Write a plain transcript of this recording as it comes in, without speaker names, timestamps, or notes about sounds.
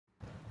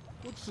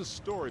What's the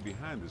story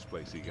behind this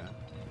place, Egon?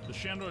 The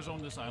Shandors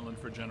owned this island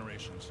for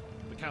generations.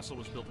 The castle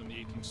was built in the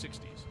 1860s.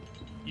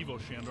 Ivo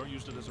Shandor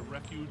used it as a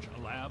refuge,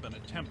 a lab, and a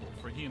temple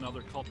for he and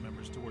other cult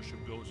members to worship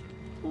Gozer.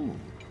 Ooh,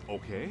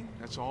 okay,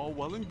 that's all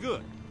well and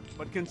good.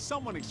 But can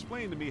someone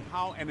explain to me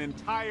how an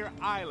entire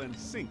island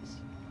sinks?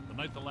 The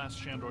night the last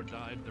Shandor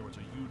died, there was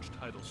a huge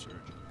tidal surge,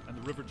 and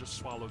the river just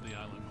swallowed the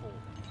island whole.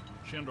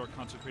 Shandor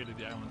consecrated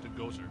the island to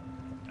Gozer,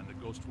 and the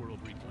ghost world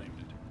reclaimed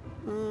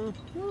it.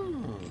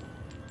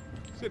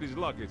 City's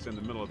lucky it's in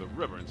the middle of the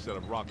river instead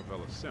of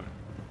Rockefeller Center.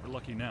 We're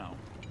lucky now,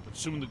 but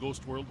soon the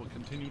ghost world will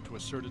continue to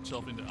assert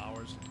itself into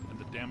ours, and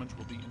the damage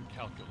will be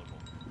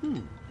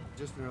incalculable.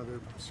 Just another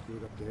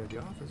screwed up day at the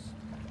office.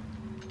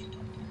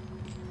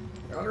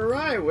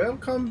 Alright,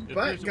 welcome It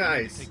back, appears that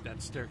we need to guys. take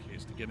that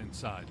staircase to get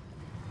inside.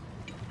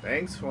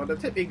 Thanks for the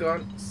tip,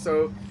 Egon.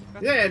 So,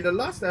 yeah, in the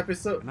last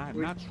episode, And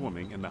I'm not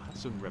swimming in the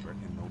Hudson River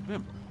in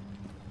November.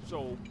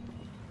 So,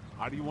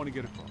 how do you want to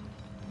get across?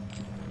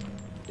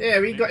 yeah,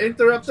 we got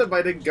interrupted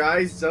by the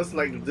guys just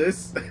like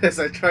this as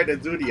I tried to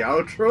do the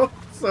outro.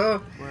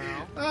 So,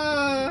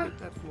 Well, get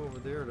that from over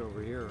there to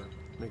over here.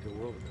 Make a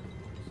world of it.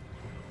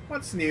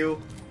 what's new?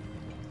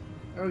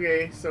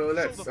 Okay, so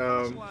let's So the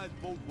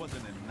fossilized boat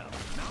wasn't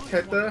enough. Now you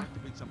Head want to the-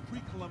 activate some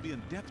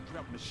pre-Columbian death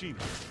trap machinery.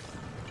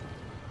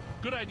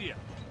 Good idea.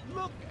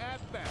 Look at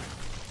that.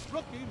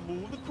 Rookie,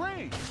 move the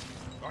crane.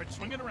 All right,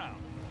 swing it around.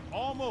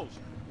 Almost.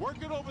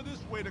 Work it over this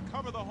way to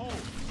cover the hole.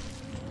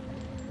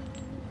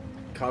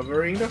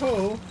 covering the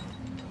hole.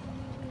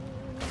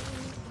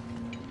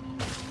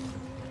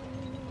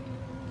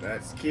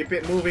 Let's keep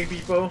it moving,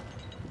 people.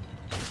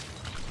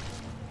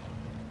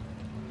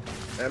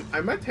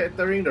 Am I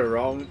tethering the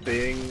wrong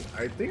thing?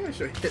 I think I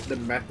should hit the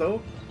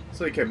metal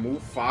so it can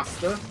move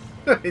faster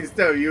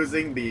instead of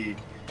using the,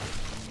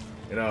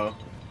 you know,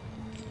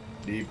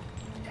 the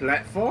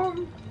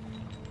platform.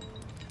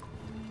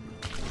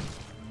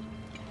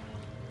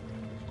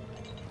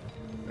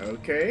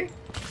 Okay.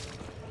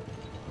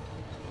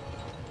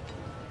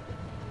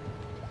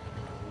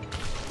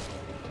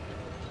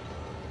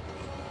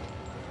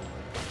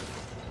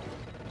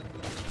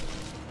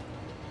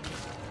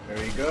 There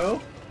we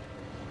go.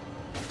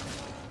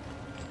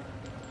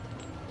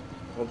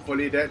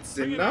 Hopefully that's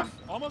Bring it enough.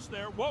 in. Almost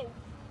there. Whoa.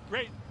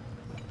 Great.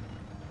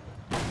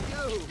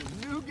 Yo,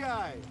 new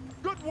guy.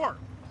 Good work.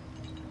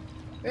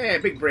 Hey,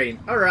 big brain.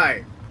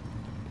 Alright.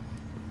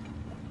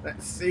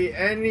 Let's see,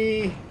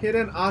 any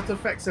hidden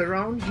artifacts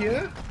around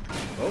here?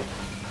 Oh.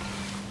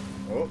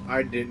 Oh,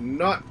 I did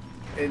not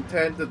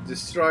intend to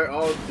destroy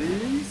all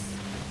these.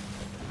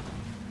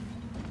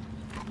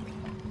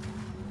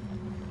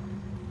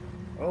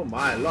 Oh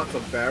my, lots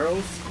of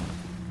barrels.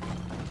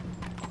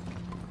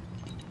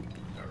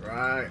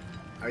 Alright,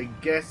 I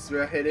guess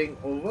we're heading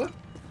over.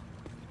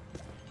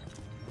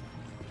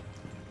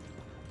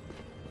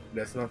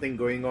 There's nothing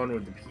going on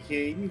with the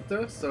PK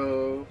meter,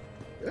 so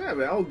yeah,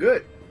 we're all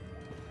good.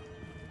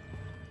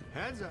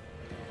 Heads up.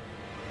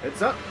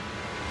 Heads up.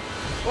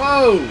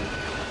 Whoa!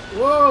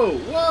 Whoa!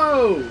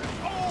 Whoa!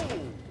 Oh!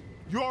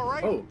 You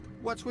alright? Oh,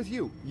 What's with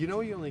you? You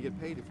know you only get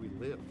paid if we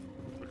live.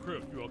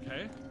 Recruit, you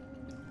okay?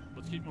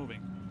 Let's keep moving.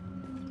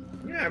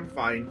 yeah, I'm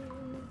fine.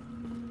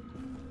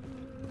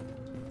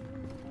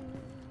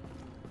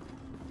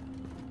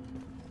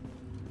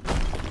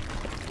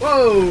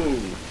 Whoa!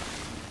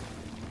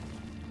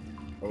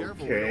 Careful, we don't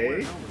wear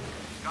Okay. helmets.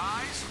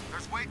 Guys,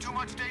 there's way too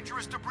much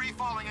dangerous debris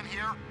falling in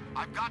here.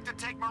 I've got to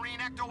take Marine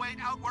Ecto 8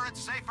 out where it's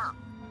safer.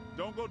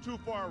 Don't go too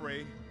far,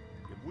 Ray.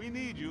 If we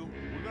need you,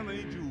 we're gonna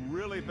need you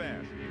really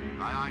fast.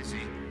 Aye, Z.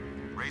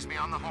 Raise me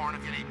on the horn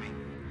if you need me.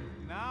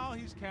 Now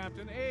he's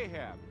Captain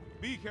Ahab.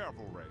 Be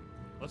careful, Ray.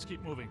 Let's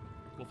keep moving.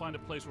 We'll find a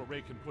place where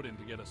Ray can put in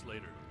to get us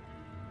later.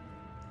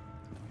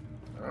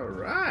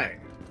 Alright.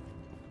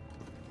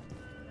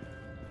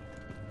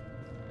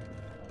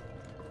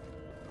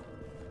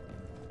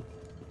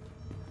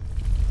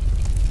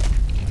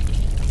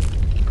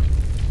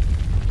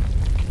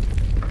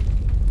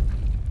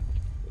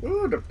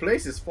 Ooh, the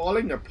place is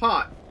falling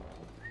apart.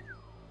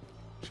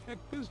 Check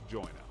this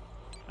joint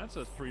out. That's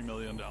a $3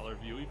 million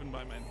view, even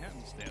by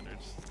Manhattan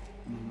standards.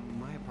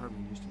 My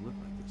apartment used to look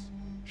like this.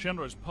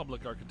 Shandor's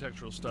public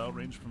architectural style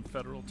ranged from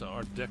Federal to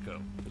Art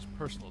Deco. His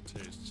personal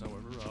tastes,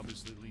 however,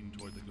 obviously lean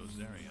toward the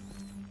Gozerian.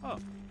 Oh.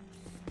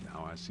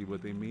 Now I see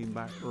what they mean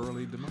by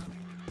early demonic.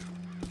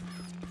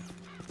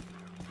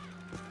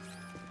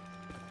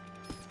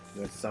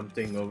 There's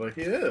something over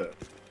here.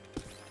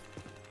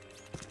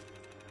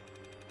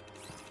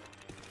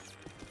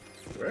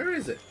 Where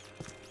is it?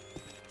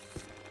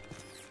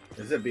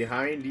 Is it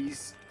behind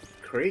these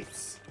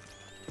crates?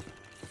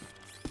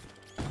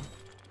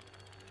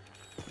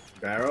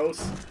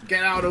 Barrels?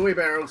 Get out of the way,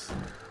 barrels!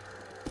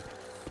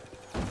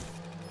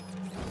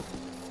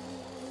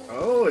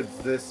 Oh, it's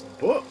this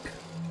book.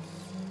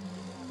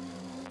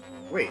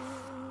 Wait.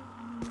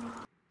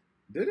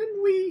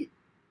 Didn't we...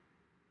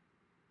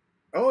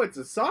 Oh, it's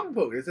a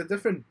songbook. It's a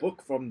different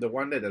book from the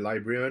one that the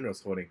librarian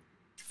was holding.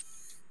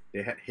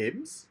 They had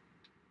hymns?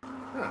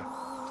 Huh.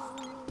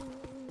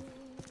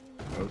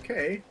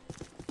 Okay.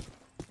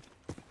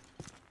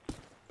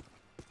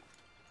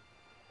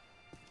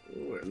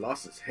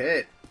 lost its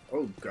head.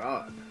 Oh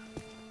god.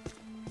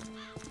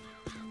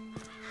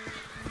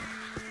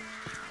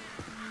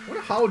 I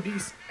wonder how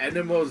these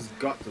animals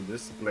got to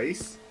this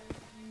place.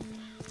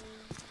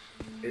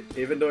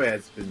 Even though it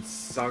has been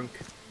sunk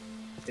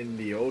in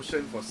the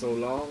ocean for so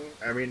long.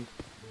 I mean,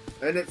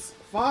 and it's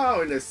far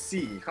out in the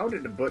sea. How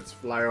did the birds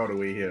fly all the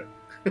way here?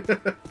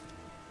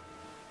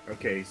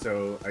 Okay,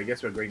 so I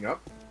guess we're going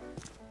up.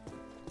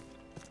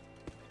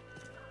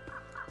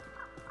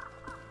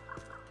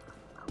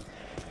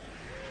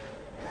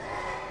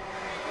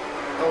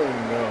 Oh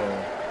no.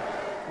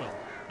 Well,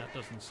 that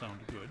doesn't sound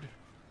good.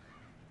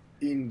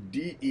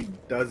 Indeed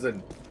it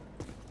doesn't.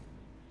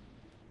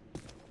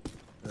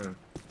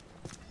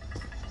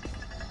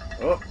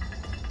 Oh,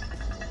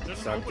 There's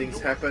an something's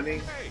open door. happening.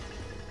 Hey,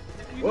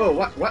 Whoa,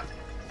 what?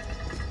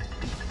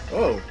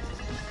 Oh,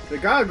 the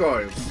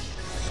gargoyles.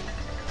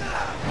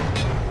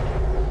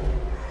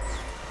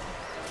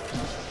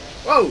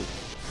 Whoa,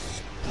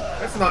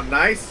 that's not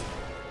nice.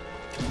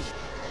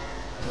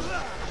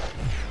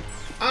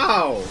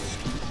 Ow.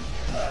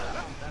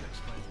 That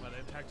explains why they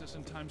attacked us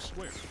in Times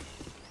Square.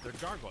 They're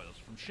gargoyles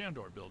from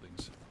Shandor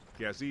buildings.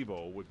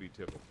 Gazebo would be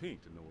Tipple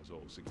Pink to know his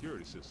old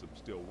security system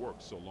still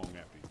works so long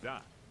after he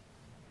died.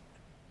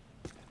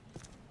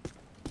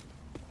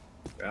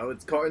 Well,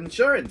 it's called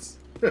insurance.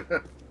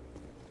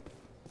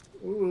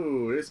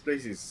 Ooh, this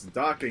place is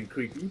dark and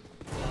creepy.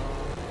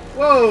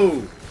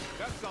 Whoa!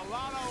 That's a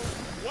lot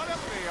of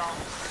whatever they are.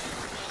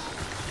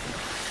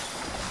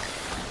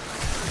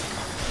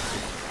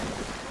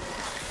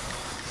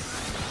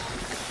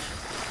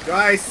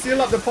 Guys,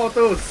 seal up the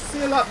portals!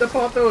 Seal up the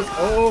portals!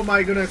 Oh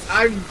my goodness,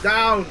 I'm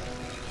down!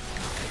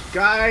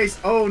 Guys,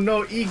 oh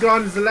no,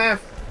 Egon's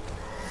left!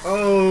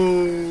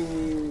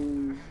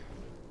 Oh...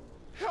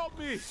 Help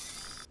me!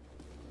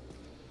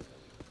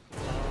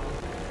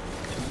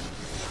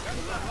 That's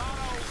a lot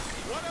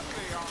of whatever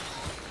they are.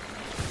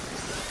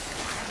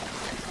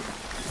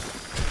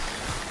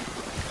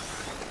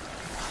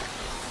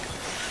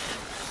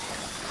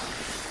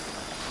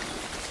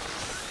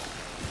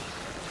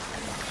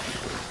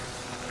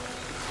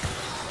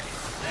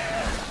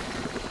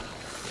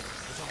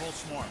 There's a whole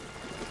swarm.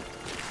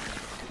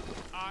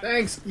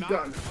 Thanks, I'm not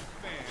Egon. a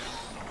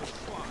fan of the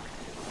slime.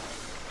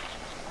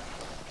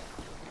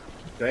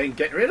 Then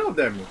get rid of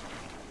them!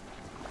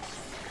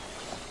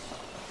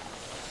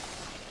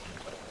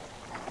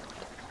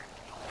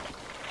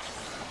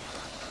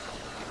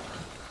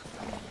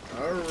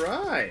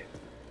 Alright!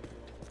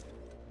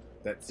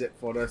 That's it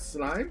for the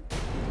slime.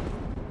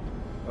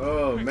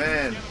 Oh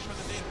man,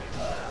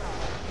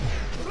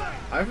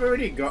 I've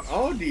already got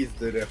all these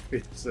little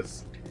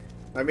pieces.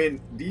 I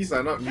mean, these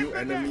are not new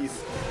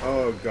enemies.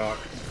 Oh god.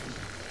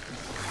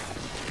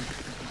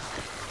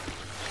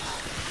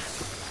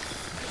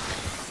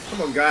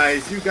 Come on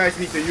guys, you guys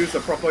need to use the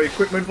proper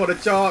equipment for the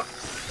job.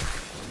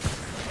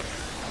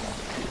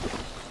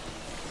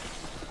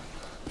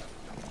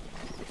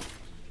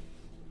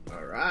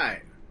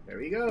 Alright, there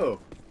we go.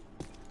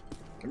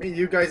 I mean,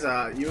 you guys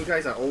are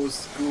old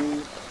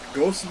school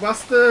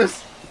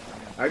GhostBusters.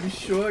 I'm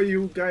sure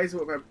you guys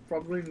would have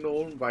probably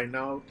known by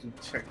now to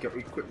check your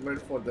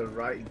equipment for the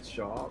right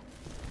job.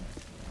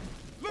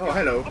 Look Oh, out,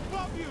 hello.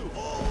 above you!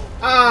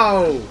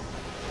 Ow!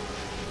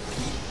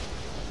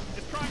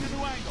 It's trying a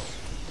new angle.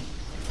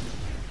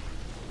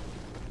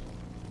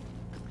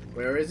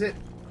 Where is it?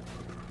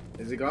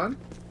 Is it gone?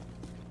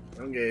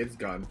 Okay, it's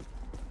gone.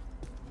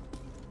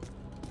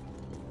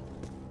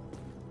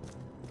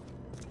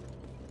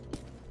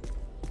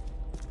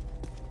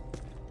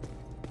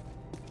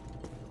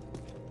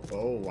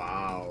 Oh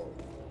wow.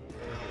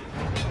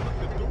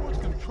 The door's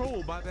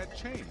controlled by that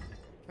chain.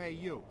 Hey,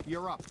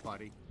 you're up,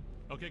 buddy.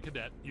 Okay,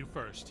 Cadet, you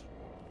first.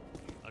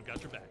 I've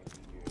got your back.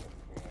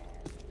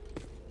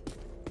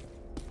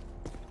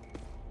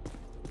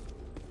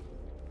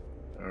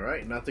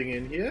 Alright, nothing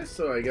in here,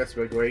 so I guess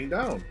we're going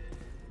down.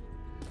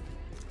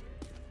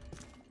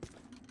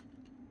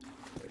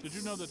 Did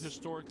you know that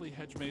historically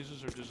hedge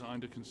mazes are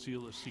designed to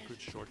conceal a secret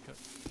shortcut?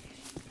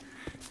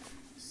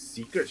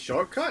 Secret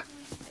shortcut?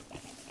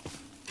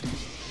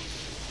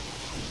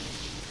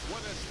 Well,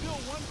 there's still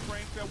one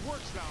crank that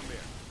works down there.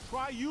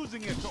 Try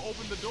using it to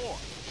open the door.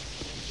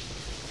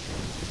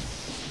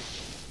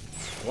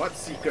 What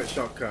secret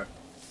shortcut?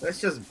 Let's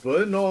just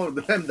burn all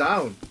of them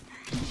down.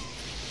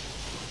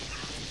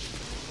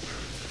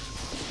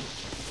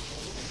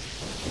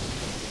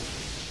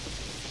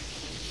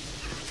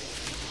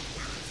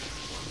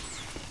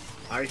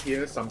 I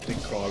hear something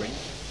crawling.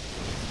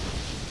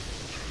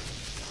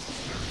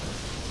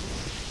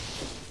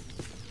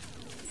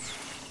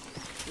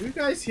 You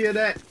guys hear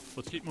that?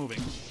 Let's keep moving.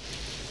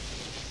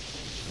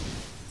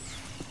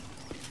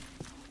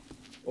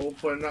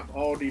 Open up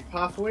all the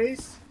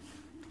pathways.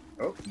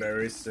 Oh,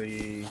 there is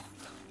a...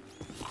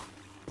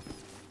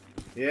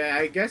 Yeah,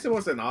 I guess it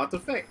was an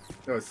artifact.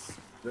 Because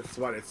that's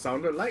what it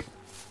sounded like.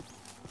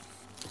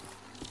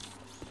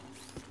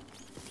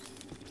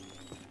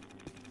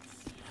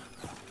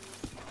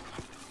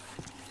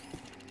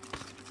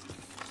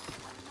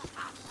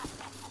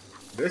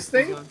 This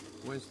thing?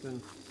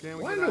 Winston, can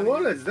we What get in out the of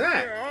world here? is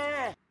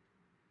that?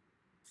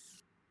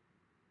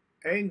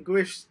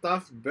 Anguish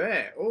stuffed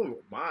bear. Oh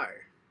my.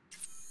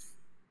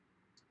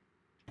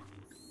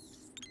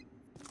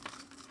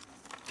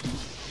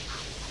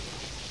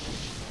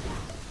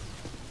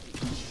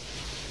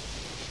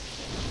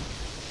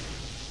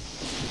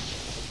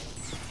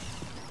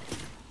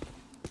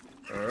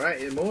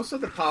 Alright, most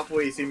of the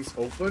pathway seems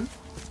open.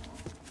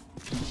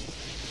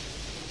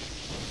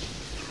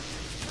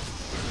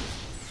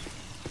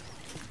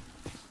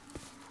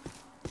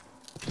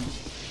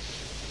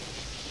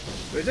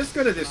 We're just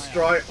gonna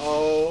destroy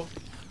all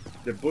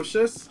the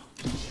bushes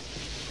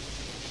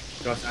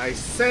because I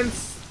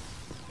sense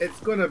it's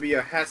gonna be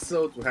a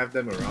hassle to have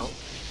them around.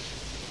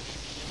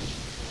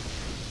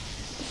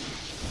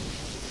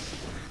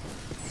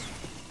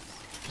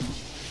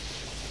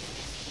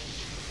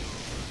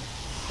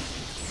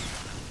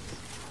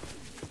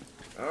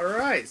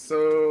 Alright,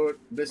 so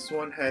this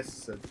one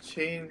has a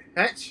chain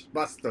hatch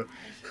buster.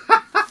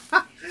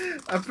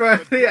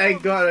 Apparently I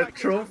got a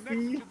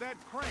trophy. To that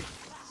crank.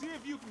 See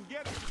if you can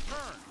get it to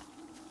turn.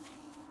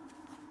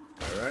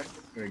 Alright,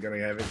 we're gonna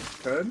have it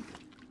turn.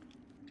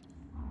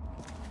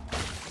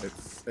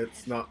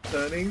 It's not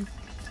turning.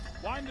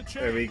 Wind the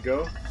chain. There we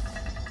go.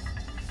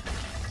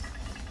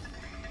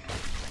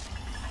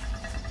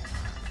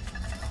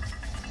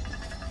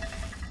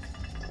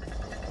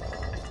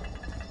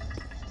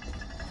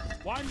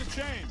 Wind the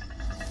chain.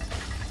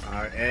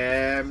 I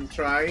am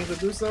trying to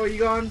do so,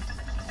 Egon.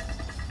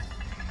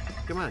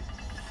 Come on.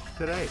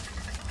 Today.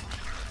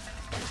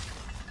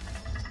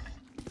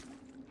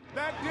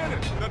 That did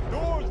it. The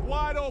door's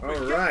wide open.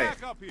 All Get right.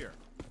 back up here.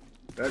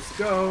 Let's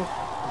go.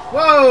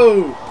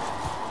 Whoa!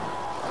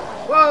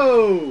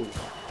 Whoa!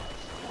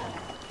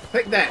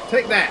 Take that,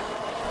 take that.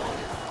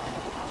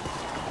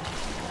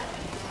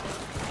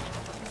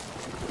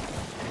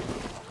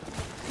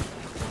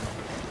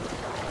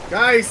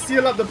 Guys,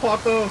 seal up the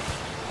portal.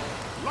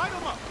 Light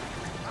 'em up.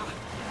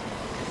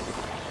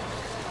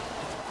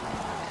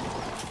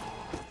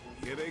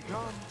 Here they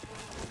come.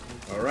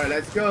 Alright,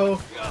 let's go.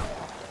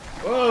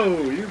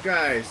 Whoa, you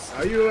guys,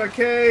 are you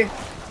okay?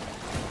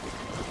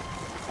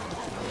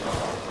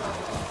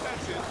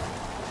 That's it.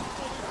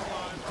 Fully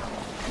alive.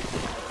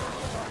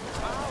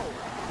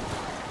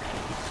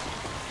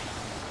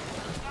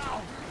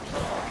 Ow.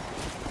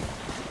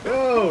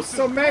 Oh,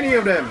 so many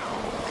of them.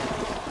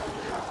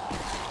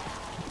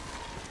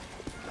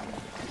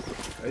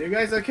 Are you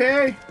guys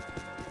okay?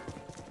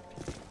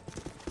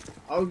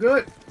 All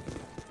good?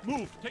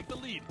 Move. Take the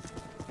lead.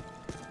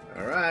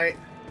 Alright.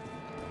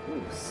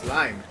 Ooh,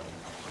 slime.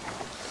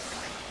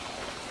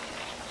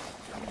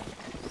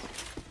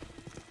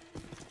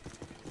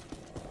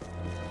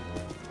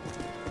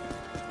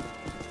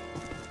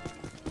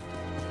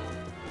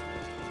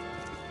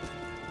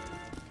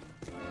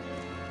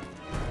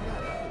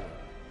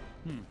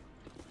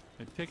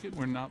 I take it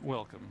we're not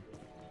welcome.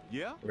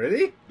 Yeah?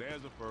 Really?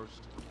 There's a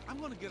first. I'm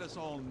gonna get us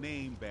all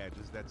name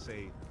badges that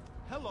say,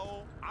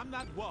 "Hello, I'm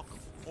not welcome,"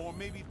 or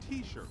maybe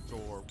T-shirts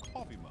or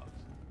coffee mugs.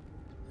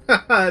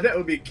 That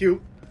would be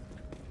cute.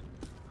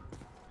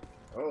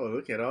 Oh,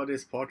 look at all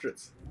these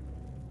portraits.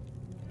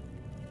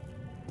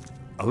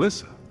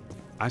 Alyssa,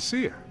 I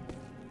see her.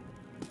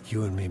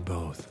 You and me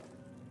both.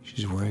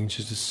 She's wearing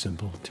just a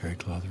simple terry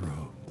cloth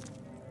robe.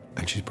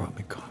 And she's brought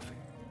me coffee.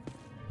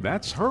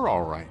 That's her,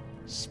 all right.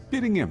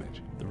 Spitting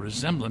image. The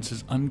resemblance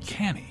is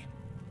uncanny.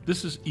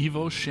 This is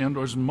Ivo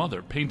Shandor's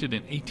mother, painted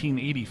in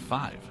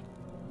 1885.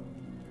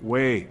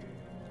 Wait.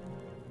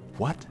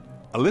 What?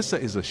 Alyssa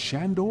is a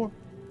Shandor?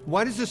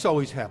 Why does this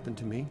always happen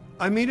to me?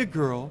 I meet a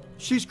girl,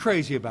 she's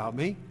crazy about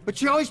me, but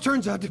she always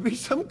turns out to be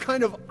some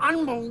kind of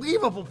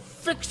unbelievable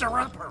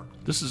fixer-upper.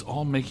 This is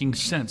all making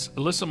sense.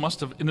 Alyssa must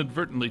have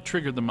inadvertently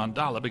triggered the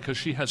mandala because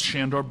she has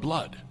Shandor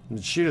blood.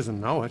 And she doesn't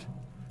know it.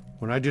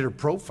 When I did her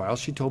profile,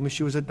 she told me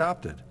she was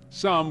adopted.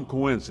 Some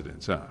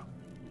coincidence, huh?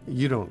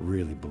 You don't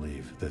really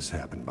believe this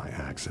happened by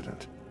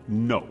accident.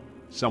 No.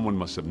 Someone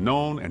must have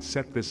known and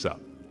set this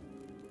up.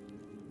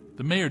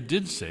 The mayor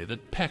did say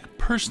that Peck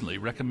personally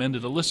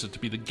recommended Alyssa to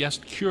be the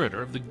guest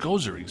curator of the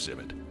Gozer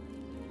exhibit.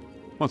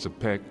 Once a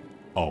peck,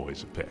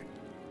 always a peck.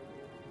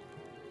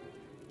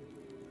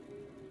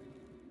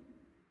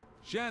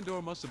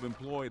 Shandor must have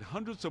employed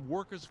hundreds of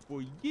workers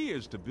for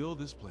years to build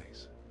this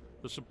place.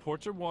 The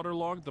supports are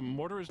waterlogged, the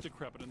mortar is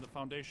decrepit, and the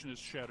foundation is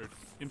shattered.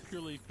 In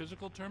purely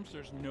physical terms,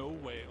 there's no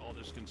way all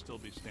this can still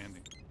be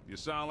standing. You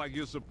sound like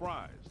you're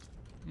surprised.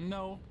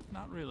 No,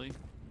 not really.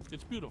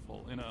 It's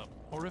beautiful in a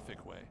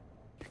horrific way.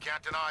 You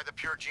can't deny the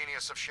pure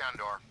genius of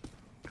Shandor.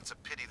 It's a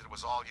pity that it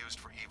was all used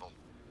for evil.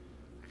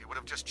 If he would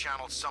have just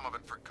channeled some of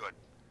it for good,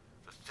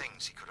 the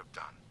things he could have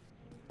done.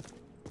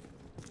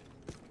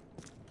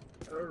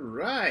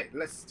 Alright,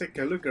 let's take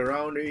a look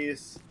around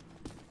this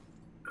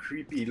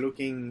creepy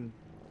looking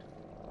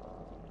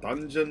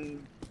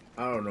dungeon.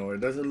 I don't know, it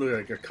doesn't look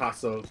like a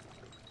castle.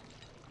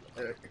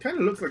 It kind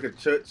of looks like a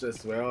church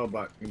as well,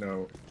 but you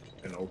know,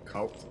 an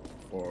occult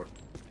for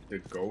the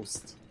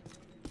ghost.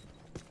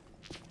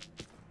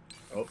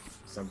 Oh,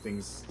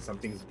 something's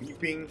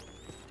beeping.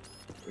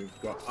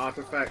 We've got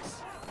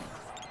artifacts.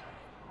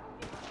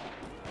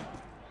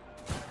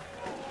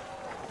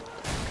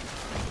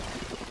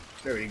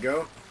 There we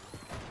go.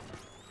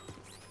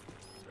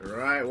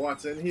 Alright,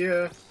 what's in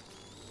here?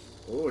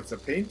 Oh, it's a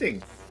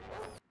painting.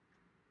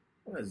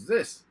 What is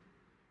this?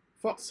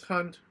 Fox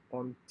hunt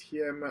on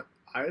Tiamat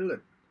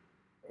Island.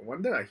 I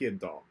wonder I hear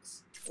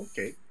dogs.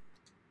 Okay.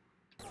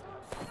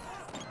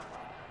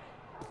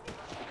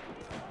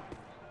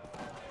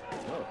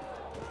 Oh.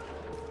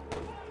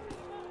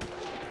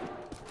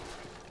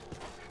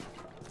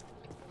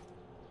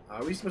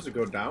 Are we supposed to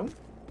go down?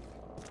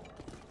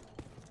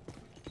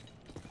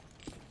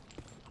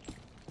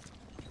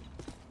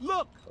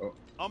 Look! Oh.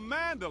 A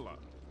mandala!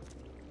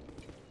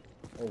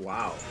 Oh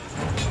wow.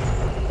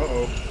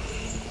 Uh-oh.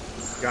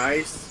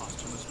 Guys.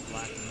 Posthumous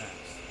black mass.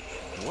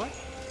 What?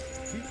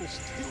 People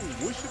still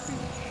worshiping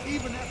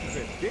even after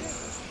they're dead?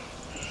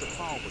 It's a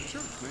powerful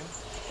church, man.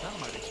 That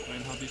might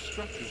explain how these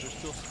structures are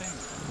still standing.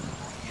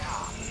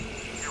 Yeah.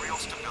 Ethereal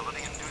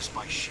stability induced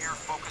by sheer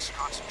focus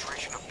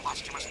concentration of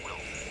posthumous will.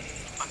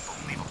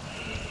 Unbelievable.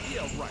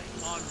 Yeah, right.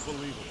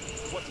 Unbelievable.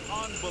 What's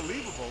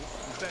unbelievable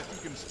is that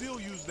you can still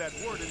use that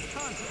word in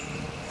context.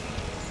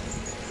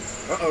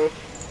 Uh-oh.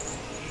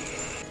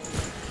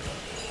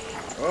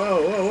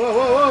 Whoa, whoa, whoa,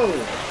 whoa, whoa!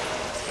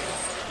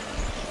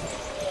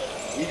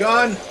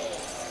 Egon!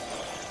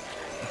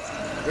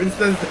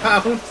 Winston's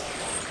down.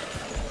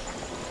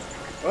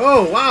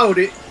 Oh wow,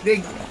 they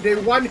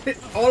one hit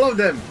all of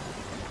them.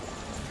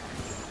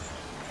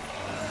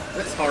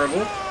 That's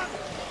horrible.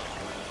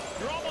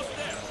 You're almost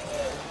there.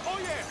 Oh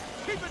yeah,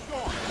 keep it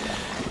going.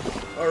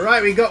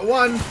 Alright, we got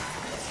one. I'm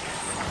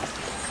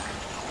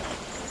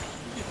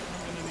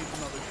gonna need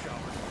another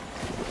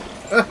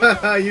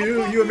shower.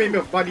 you made me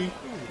a buddy.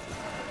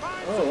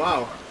 Oh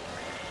wow.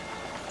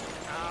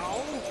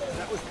 Ow.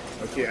 That was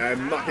Okay,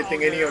 I'm not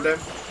hitting any of them.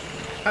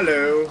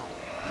 Hello. To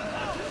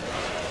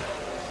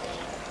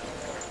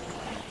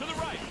the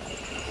right.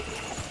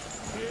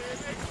 here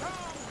they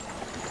come.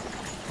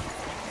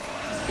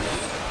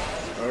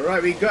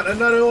 Alright, we got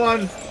another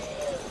one.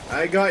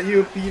 I got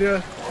you,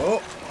 Peter.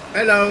 Oh,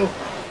 hello.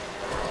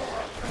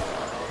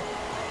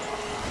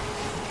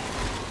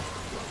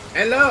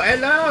 Hello,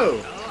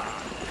 hello.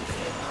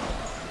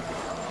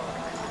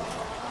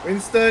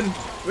 Winston,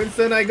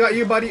 I got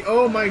you, buddy.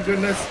 Oh my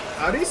goodness.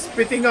 Are they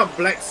spitting up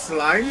black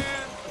slime? Man,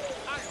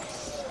 I am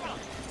stuck.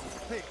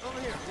 Hey, over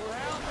here. Little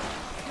help?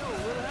 Yo,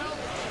 little help?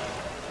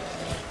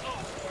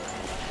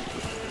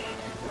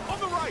 Oh. On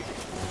the right.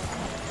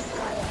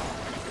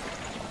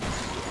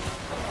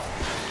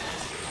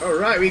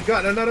 Alright, we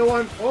got another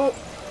one. Oh,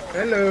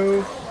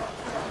 hello.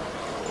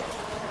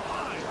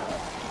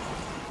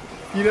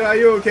 Peter, are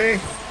you okay?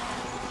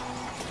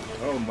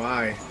 Oh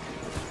my.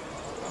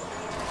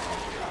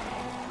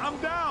 I'm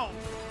down.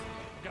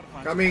 Gotta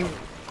find Coming.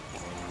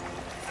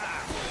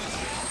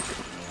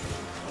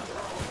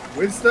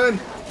 Winston.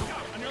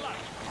 on your left.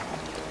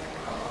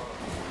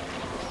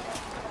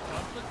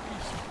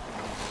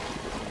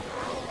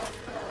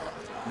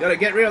 Gotta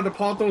get rid of the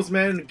portals,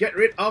 man. Get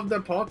rid of the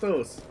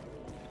portals.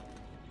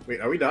 Wait,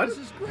 are we done? This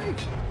is great.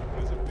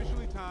 It's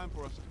officially time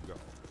for us to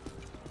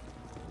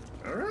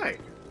go. Alright.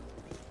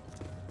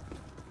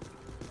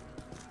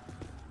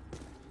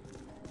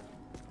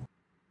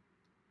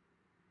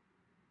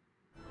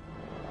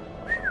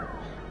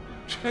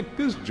 Check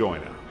this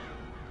joint out.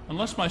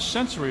 Unless my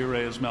sensory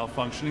array is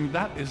malfunctioning,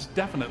 that is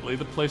definitely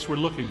the place we're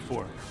looking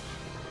for.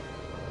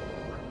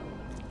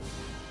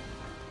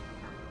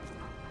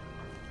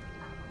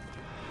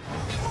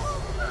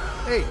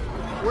 Hey,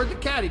 where'd the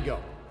caddy go?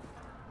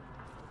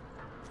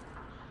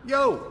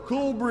 Yo,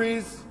 cool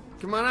breeze.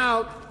 Come on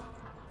out.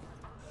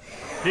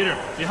 Peter,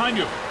 behind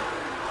you.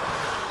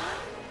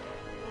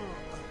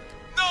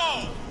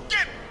 No!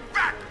 Get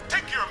back!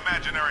 Take your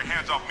imaginary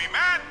hands off me,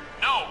 man!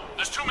 No,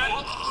 there's too many.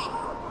 Egon!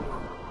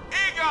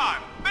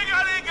 They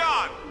got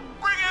Egon!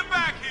 Bring him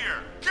back here!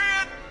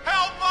 Kid,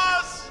 help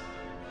us!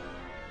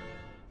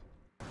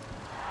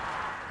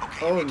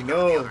 Okay, Oh, you need to get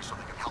no. the others so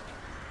they can help you.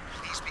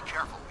 Please be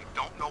careful. We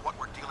don't know what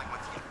we're dealing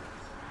with yet.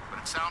 But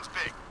it sounds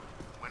big.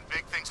 When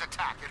big things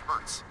attack, it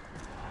hurts.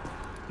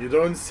 You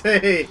don't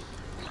say.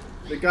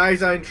 The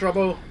guys are in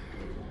trouble.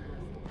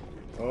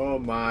 Oh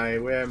my,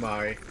 where am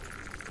I?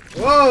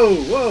 Whoa,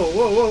 whoa,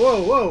 whoa, whoa,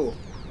 whoa, whoa.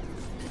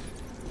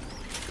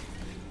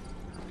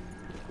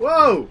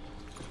 Whoa!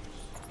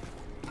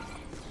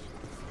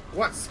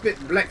 What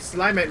spit black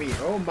slime at me?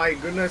 Oh my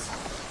goodness.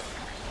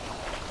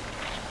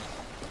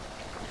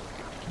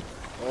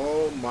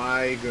 Oh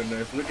my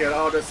goodness. Look at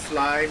all the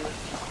slime.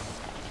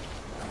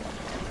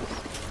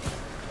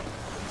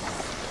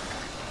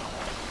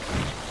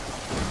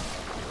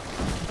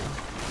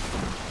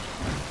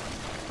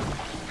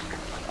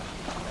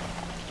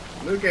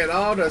 Look at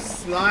all the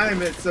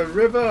slime. It's a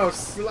river of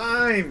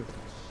slime.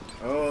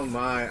 Oh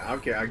my.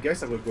 Okay, I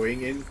guess we're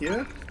going in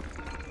here.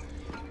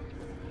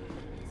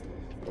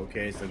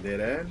 Okay, it's a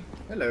dead end.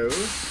 Hello.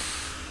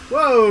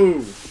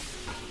 Whoa!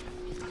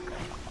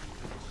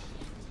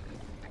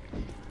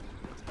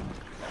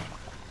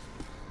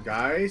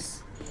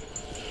 Guys.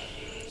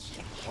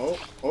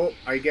 Oh,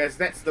 I guess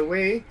that's the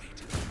way.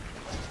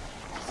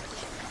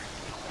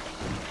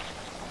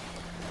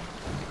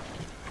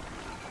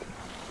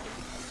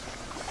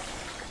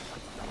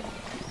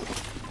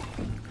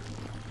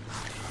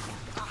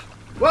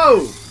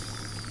 Whoa!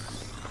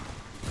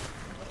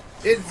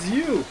 It's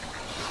you!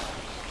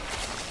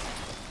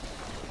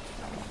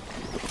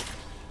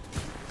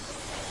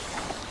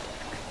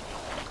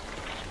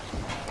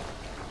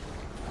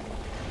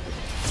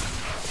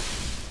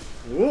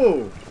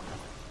 Whoa!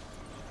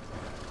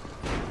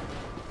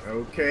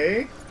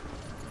 Okay.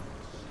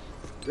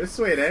 This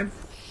way then.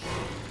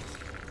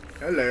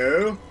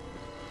 Hello.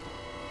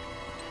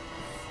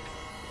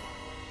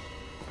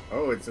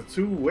 Oh, it's a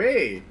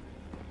two-way.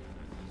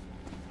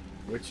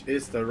 Which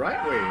is the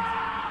right way?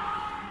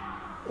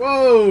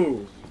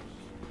 Whoa!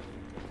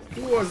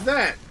 Who was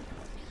that?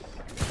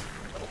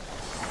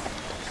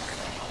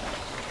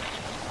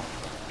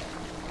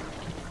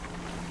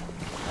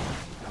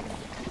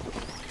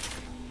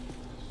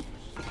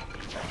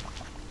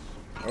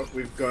 Oh,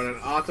 we've got an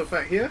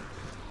artifact here.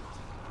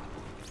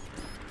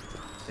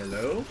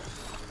 Hello?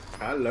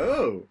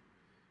 Hello!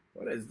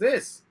 What is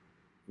this?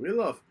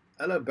 Wheel of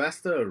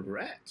Alabaster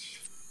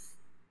Wretch.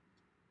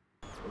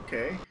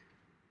 Okay.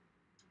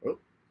 Oh.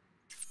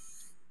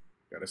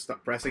 Gotta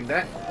stop pressing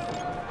that.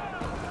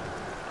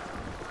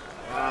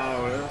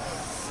 Wow,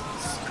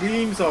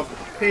 screams of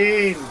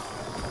pain.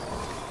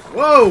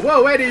 Whoa,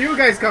 whoa, where did you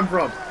guys come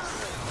from?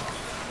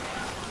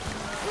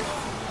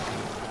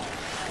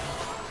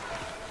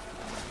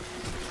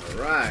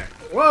 Alright.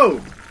 Whoa!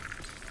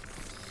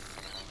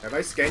 Have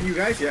I scanned you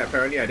guys? Yeah,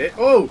 apparently I did.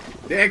 Oh!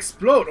 They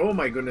explode! Oh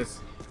my goodness.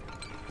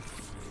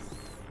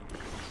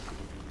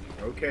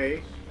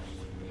 Okay.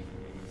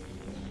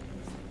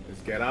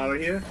 Let's get out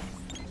of here.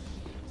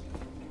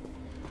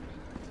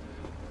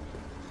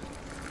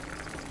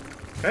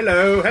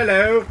 Hello,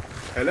 hello,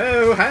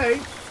 hello, hey!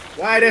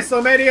 Why there's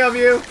so many of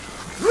you?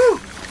 Woo!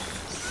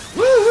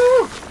 Woo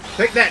woo!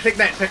 Take that, take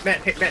that, take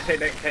that, take that, take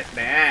that, take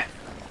that.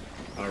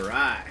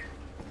 Alright.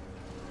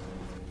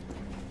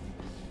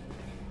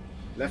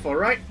 Left or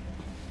right?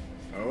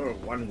 Oh,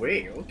 one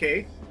way,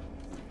 okay.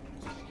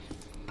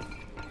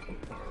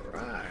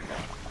 Alright.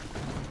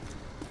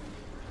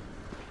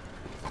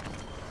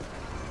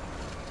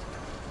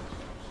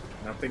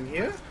 Nothing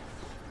here?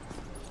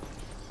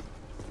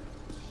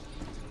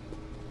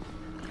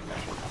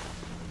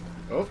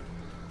 Oh.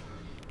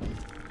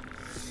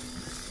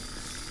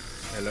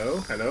 Hello,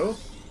 hello?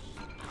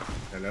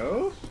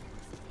 Hello?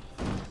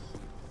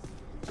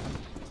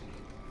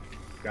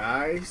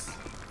 Guys?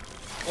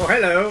 Oh,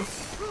 hello!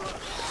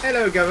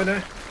 Hello,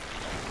 Governor!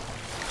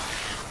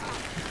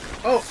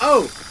 Oh,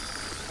 oh!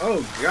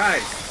 Oh,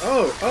 guys!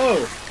 Oh,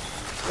 oh!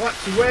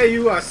 Watch where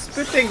you are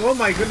spitting! Oh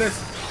my goodness!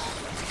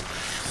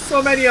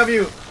 So many of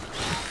you!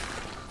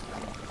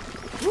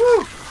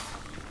 Woo!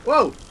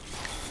 Whoa!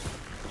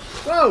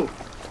 Whoa!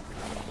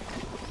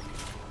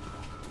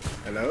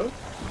 Hello?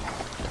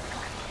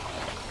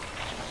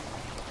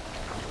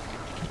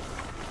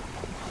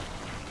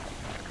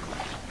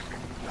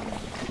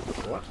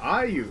 What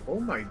are you? Oh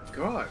my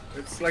god.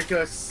 It's like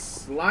a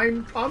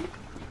slime pump?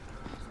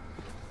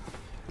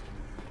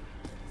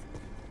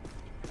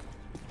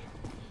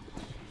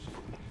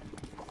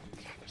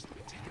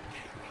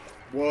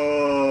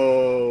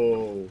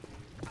 Whoa!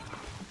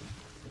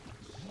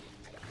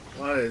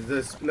 What is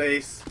this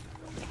place?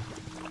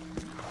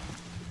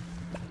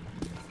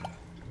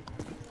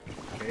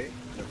 Okay,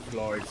 the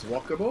floor is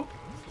walkable.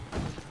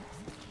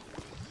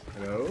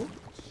 Hello?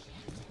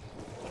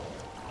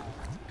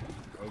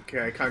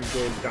 Okay, I can't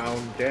go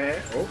down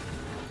there. Oh.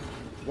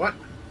 What?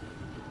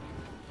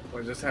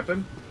 What just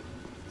happened?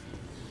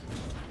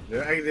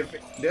 Did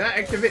I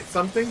activate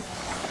something?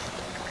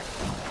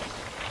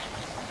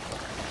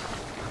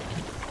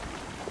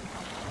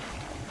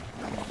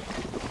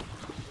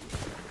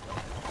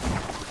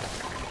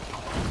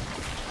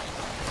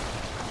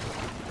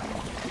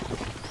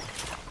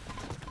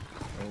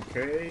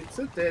 Okay, it's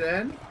a dead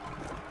end.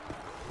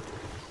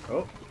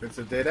 Oh, it's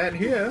a dead end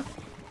here.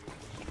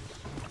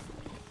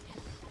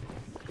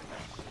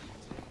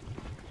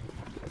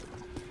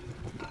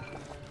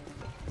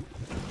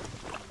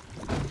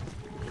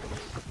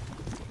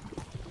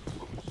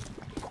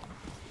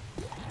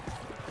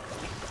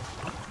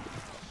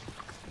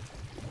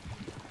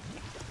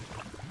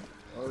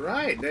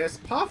 Alright, there's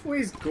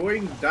pathways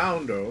going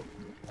down though.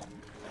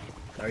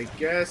 I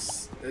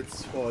guess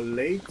it's for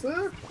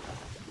later?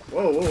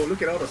 Whoa, whoa,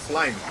 look at all the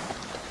slime.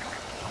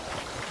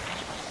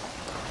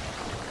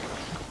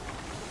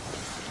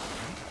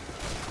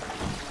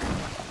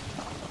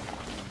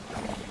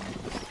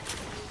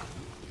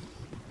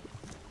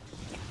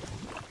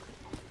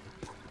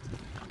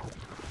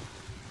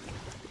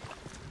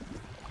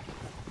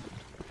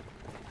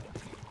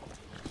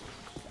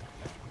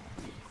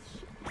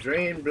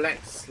 Drain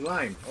black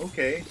slime.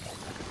 Okay.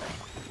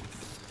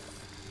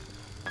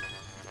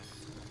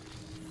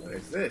 What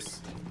is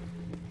this?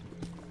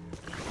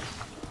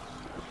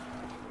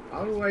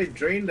 How do I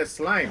drain the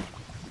slime?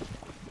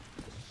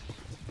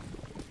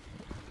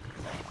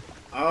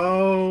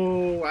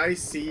 Oh, I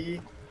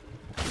see.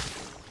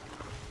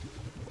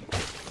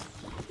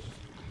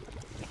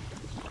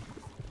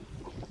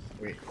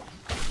 Wait.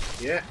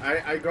 Yeah,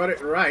 I got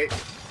it right.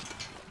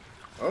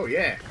 Oh,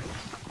 yeah.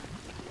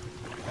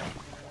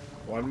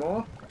 One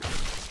more.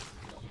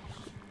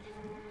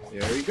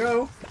 Here we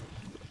go.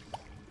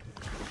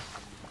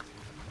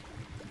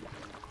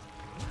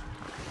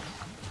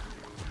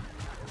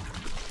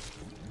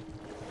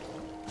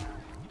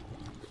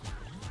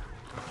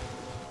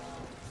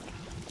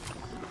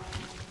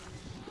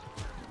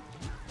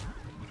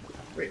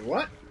 Wait,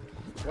 what?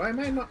 Why am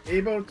I not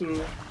able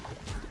to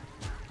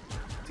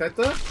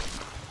tether?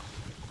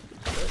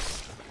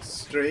 That's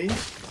strange.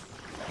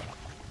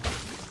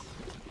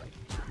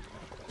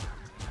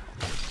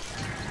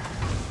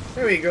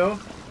 There we go.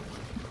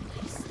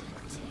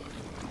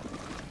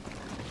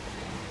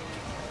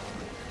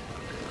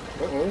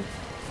 Uh-oh.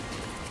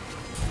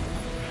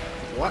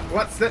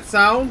 What's that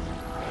sound?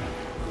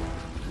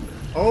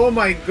 Oh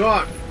my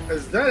god.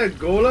 Is that a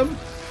golem?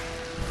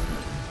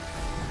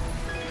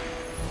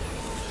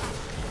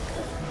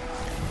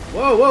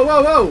 Whoa, whoa,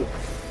 whoa, whoa!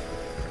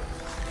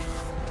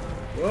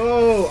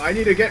 Whoa, I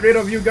need to get rid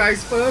of you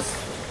guys first.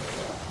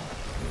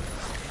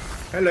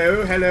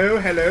 Hello, hello,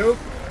 hello.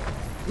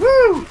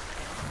 Woo!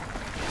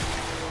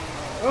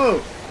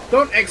 Oh,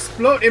 don't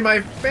explode in my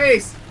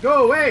face!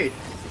 Go away!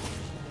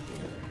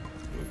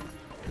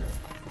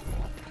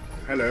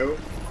 Hello.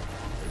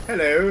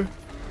 Hello.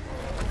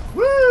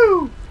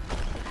 Woo!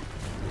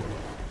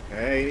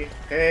 Hey,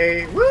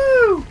 hey,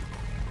 woo!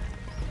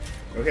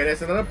 Okay,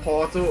 there's another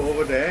portal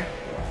over there.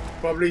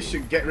 Probably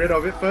should get rid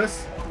of it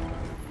first.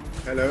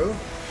 Hello.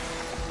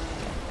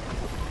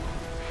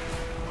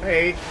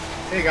 Hey.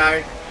 Hey,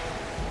 guy.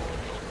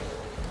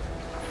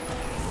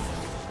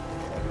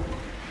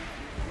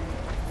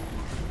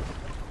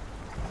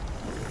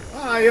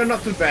 Ah, you're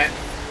not too bad.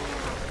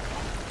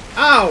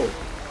 Ow!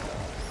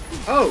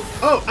 Oh!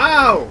 Oh!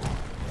 Ow!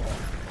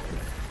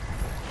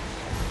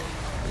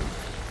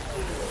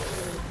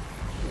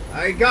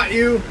 I got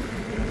you!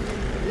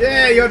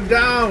 Yeah, you're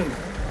down!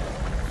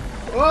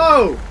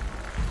 Whoa!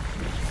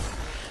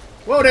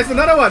 Whoa, there's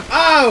another one!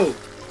 Ow!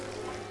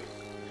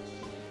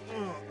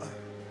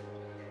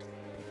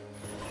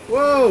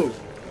 Whoa!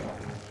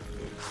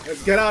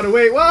 Let's get out of the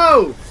way!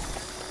 Whoa!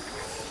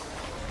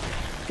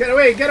 Get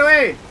away! Get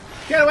away!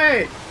 Get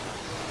away!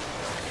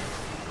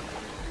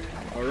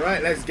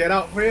 Alright, let's get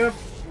out here.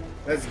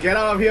 Let's get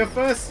out of here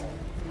first.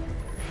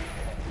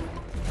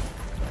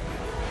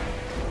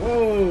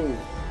 Whoa!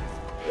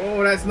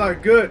 Whoa, that's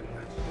not good.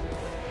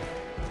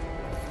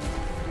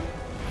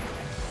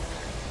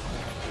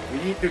 We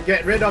need to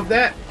get rid of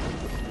that.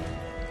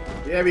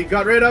 Yeah, we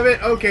got rid of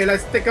it. Okay,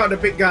 let's take out the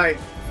big guy.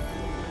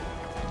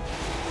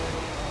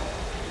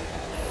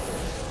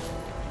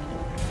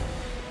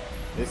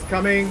 It's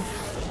coming.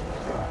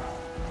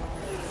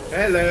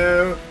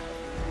 Hello.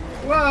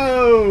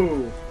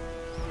 Whoa!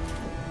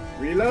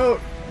 Reload.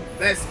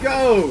 Let's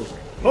go.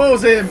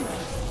 Hose him.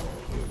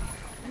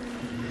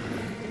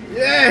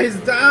 Yeah, he's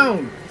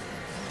down.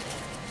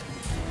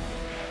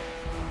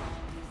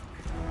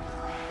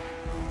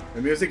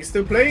 The music is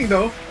still playing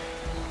though.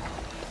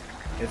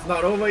 It's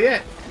not over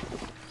yet.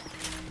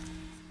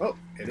 Oh,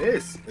 it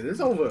is. It is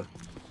over.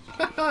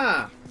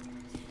 Haha.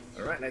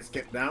 Alright, let's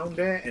get down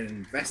there and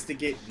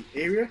investigate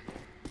the area.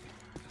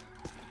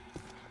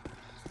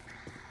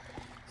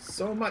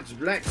 So much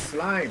black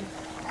slime.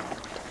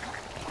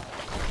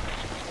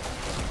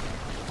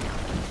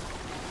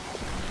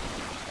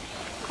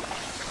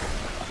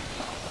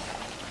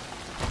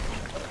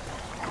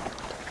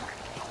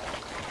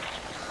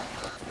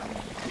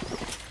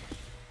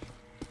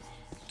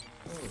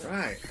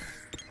 Alright.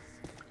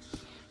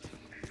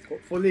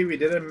 Hopefully we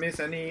didn't miss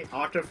any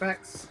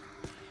artifacts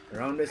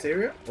around this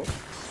area. Oh.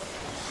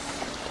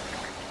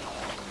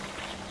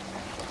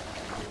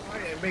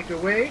 Alright, and make a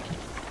way.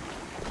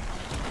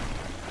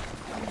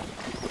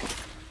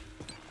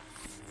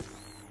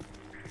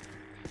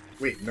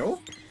 Wait, no?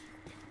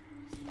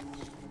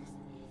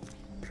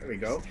 There we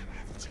go.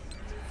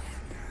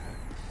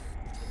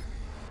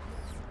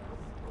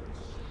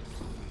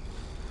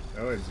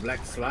 Oh, it's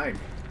black slime.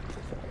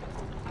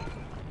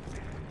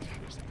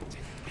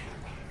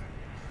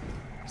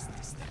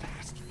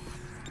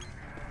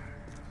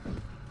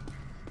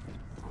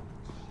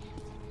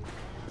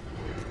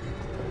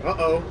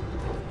 Uh-oh.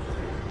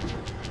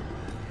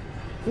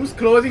 Who's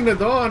closing the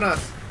door on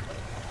us?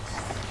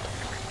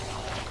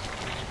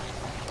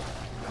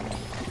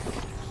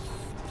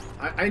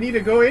 I need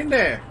to go in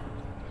there.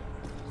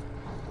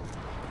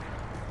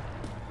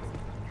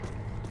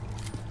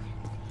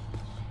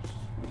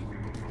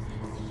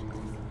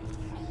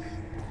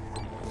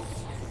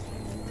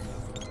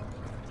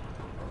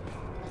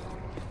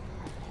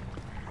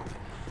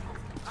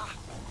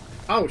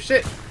 Oh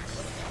shit.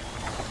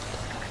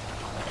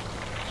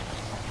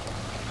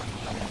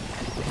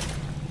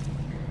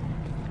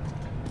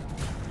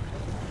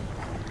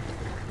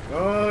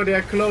 Oh,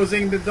 they're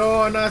closing the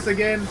door on us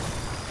again.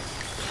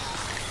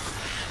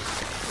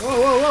 Whoa,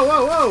 whoa, whoa,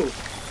 whoa, whoa!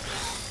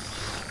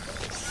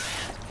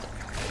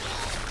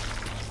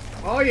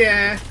 Oh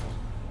yeah.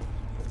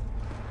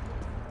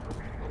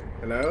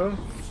 Hello?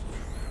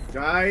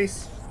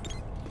 Guys?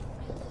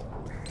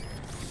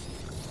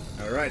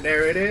 Alright,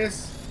 there it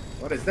is.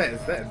 What is that?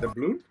 Is that the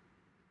balloon?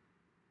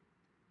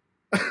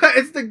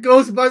 It's the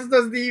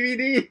GhostBusters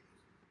DVD!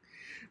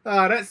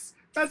 Ah,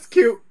 that's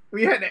cute.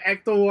 We had the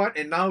Actor 1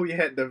 and now we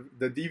had the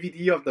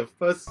DVD of the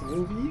first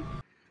movie.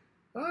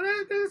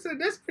 Oh,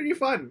 that's pretty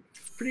fun.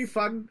 Pretty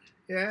fun,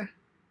 yeah.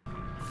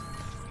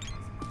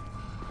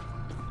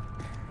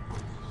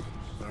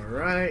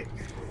 Alright.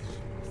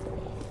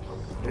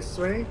 This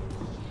way.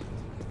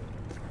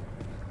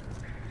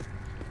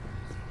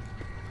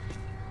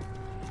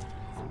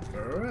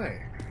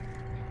 Alright.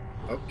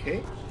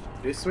 Okay.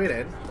 This way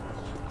then.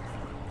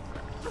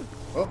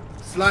 Oh,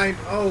 slime.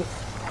 Oh.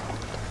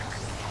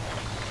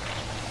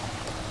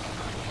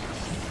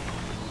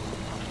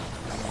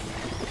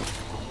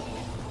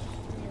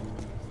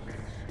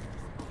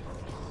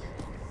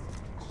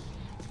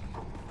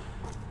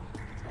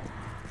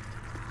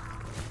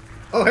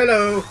 Oh,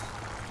 hello.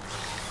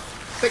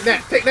 Take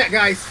that,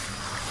 guys.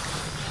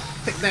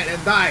 Take that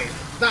and die.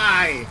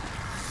 Die.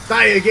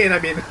 Die again, I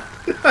mean.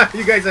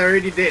 You guys are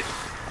already dead.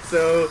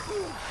 So...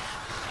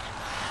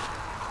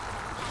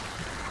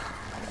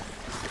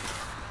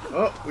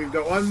 Oh, we've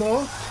got one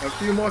more. A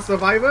few more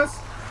survivors.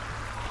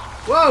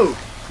 Whoa!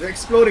 The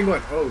exploding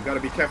one. Oh, gotta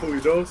be careful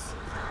with those.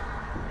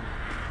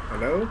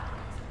 Hello?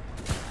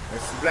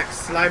 There's black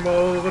slime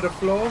all over the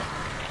floor.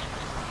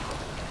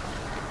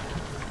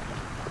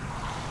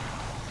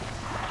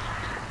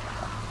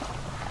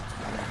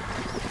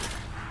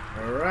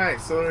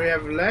 Alright, so we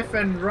have left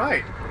and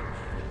right.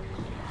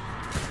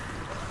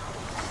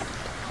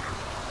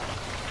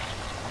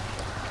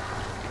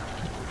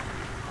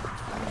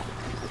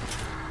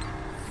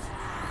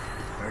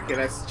 Okay,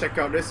 let's check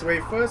out this way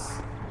first.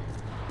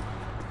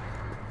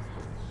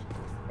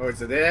 Oh,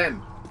 it's a dead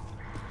end.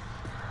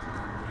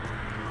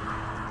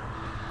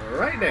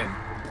 Alright then.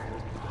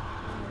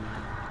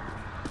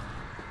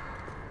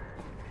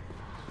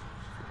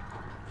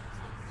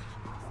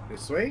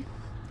 This way.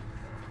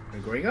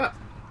 And going up.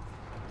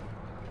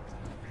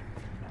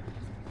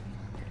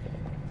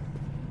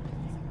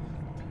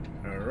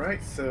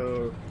 Alright,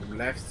 so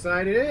left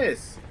side it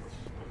is.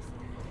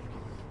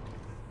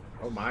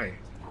 Oh my.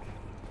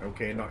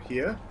 Okay, not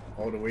here.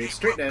 All the way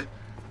straight then.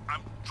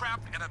 I'm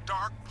trapped in a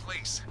dark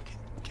place.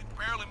 Can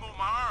barely move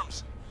my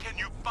arms. Can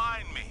you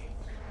find me?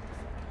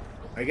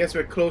 I guess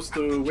we're close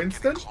to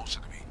Winston.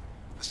 Closer to me.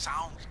 The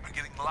sounds are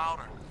getting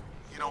louder.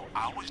 You know,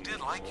 I always did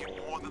like you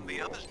more than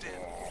the others did.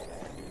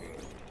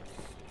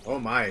 Oh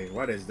my,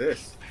 what is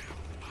this?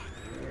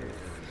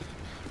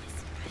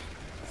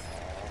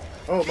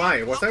 Oh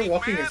my, was I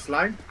walking in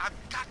slime? I've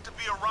got to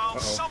be around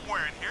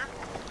somewhere in here.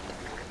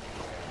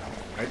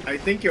 I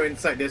think you're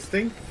inside this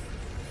thing.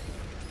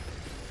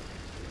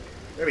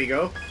 There we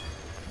go.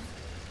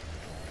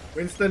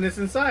 Winston is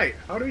inside.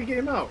 How do we get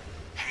him out?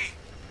 Hey,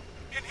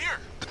 in here.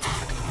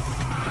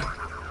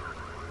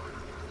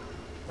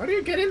 How do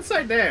you get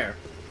inside there?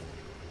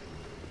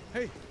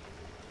 Hey.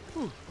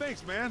 Whew,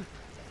 thanks, man.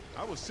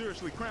 I was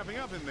seriously cramping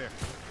up in there.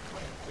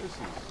 This is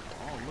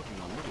all looking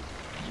a little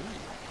moody.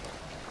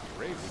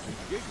 Ray would be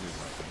giggling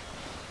right.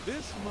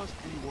 This must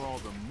be where all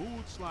the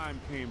mood slime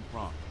came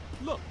from.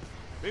 Look,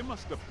 they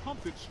must have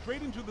pumped it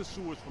straight into the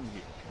sewers from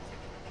here.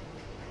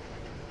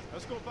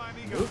 Let's go find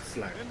Ego,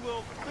 and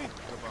we'll think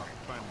about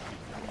finding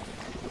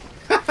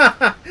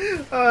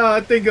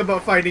Peter. Think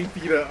about finding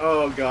Peter.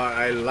 Oh god,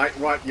 I like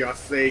what you're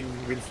saying,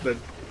 Winston.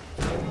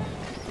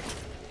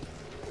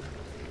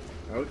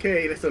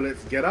 Okay, so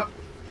let's get up.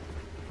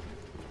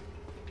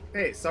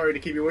 Hey, sorry to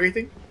keep you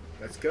waiting.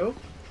 Let's go.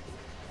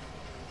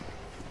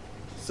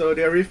 So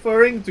they're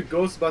referring to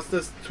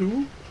GhostBusters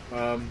 2.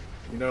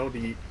 You know,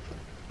 the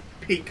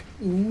pink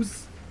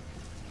ooze.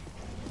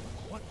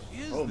 What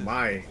is Oh this?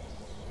 my.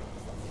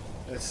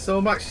 There's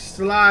so much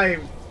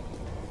slime.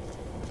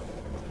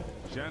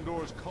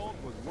 Shandor's cult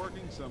was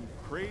working some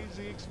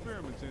crazy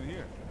experiments in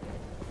here.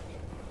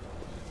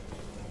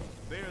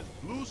 There's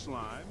blue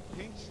slime,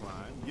 pink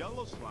slime,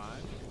 yellow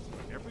slime.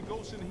 Every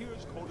ghost in here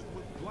is coated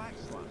with black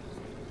slime.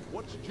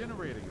 What's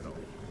generating it all?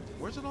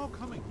 Where's it all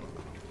coming from?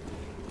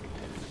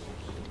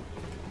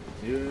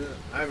 Yeah,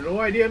 I have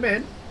no idea,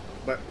 man.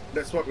 But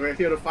that's what we're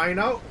here to find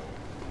out.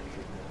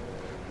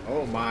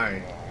 Oh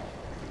my.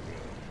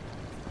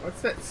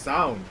 What's that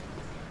sound?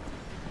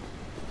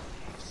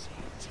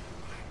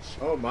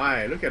 Oh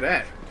my, look at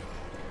that.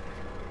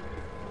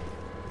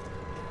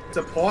 It's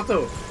a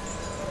portal.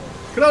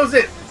 Close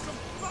it!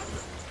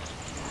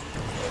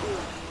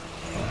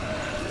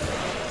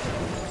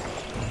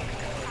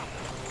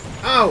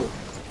 Ow!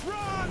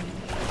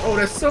 Oh,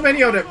 there's so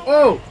many of them.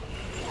 Oh!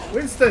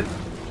 Winston!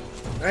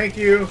 Thank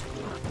you.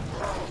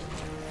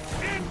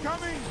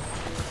 Incoming!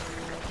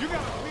 You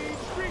gotta feed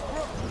street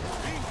crooks.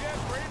 Being dead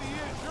for 80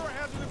 years sure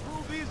hasn't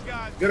improved these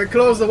guys. Gonna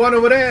close the one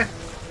over there.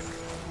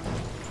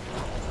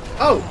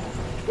 Oh!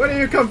 Where did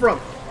you come from?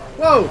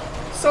 Whoa!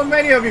 So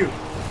many of you!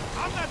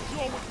 I'm not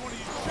sure which one of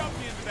you shoved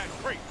me into that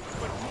crate,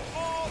 but you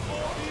all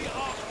owe me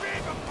a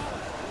big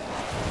apology.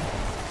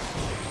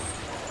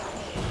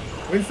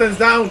 Winston's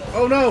down.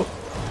 Oh no.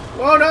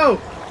 Oh no.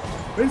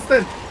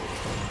 Winston.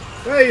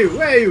 Where are you?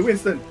 Where are you,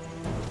 Winston?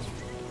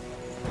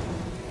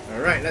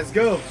 Alright, let's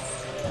go.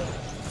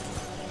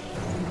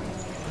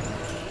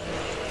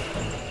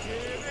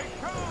 Here they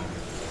come!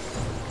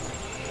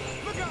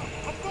 Look out!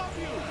 Above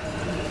you!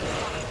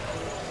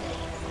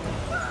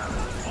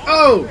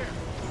 Oh!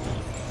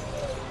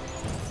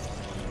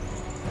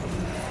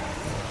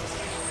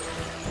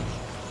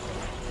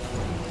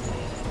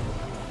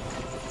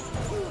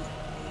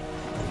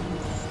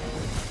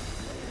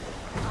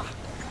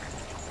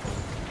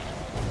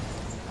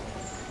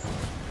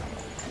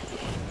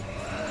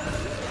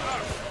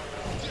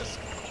 Just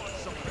caught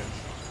some of it.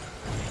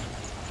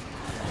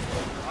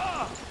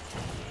 Ah!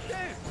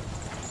 Damn!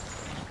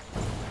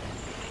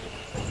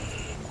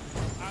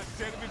 I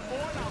said it before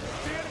and I'll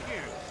say it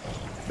again.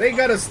 They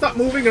gotta stop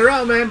moving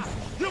around, man.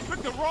 You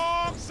picked the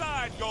wrong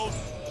side, Ghost.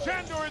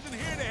 Shandor isn't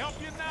here to help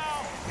you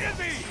now, is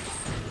he?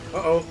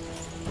 Uh-oh.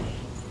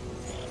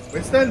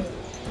 Winston?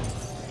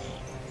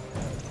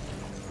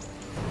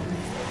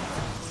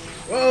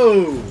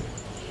 Whoa!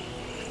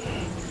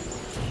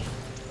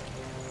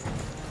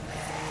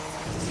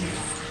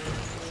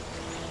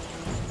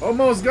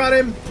 Almost got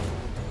him.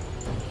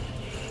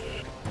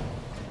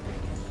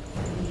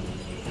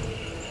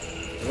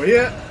 Over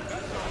here.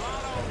 That's a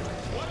lot of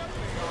whatever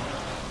they are.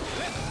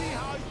 Let's see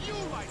how you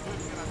like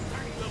living in a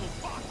tiny little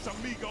box,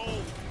 amigo.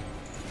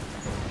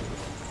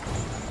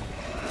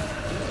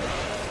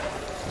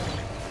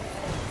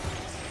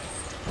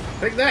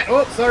 Take that.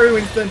 Oh, sorry,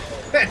 Winston.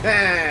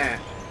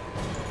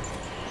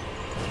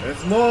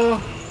 There's more.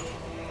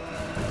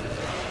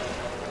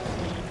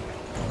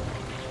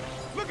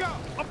 Look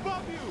out!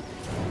 Above you!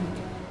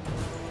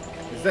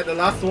 Is that the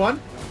last one?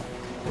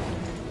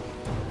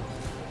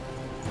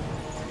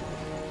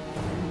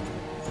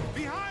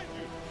 Behind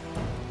you!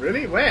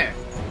 Really? Where?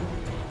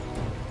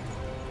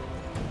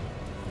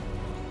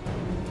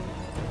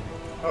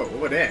 Oh,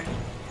 over there.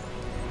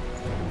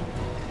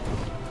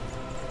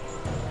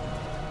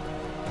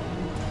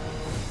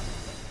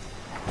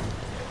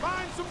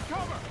 Find some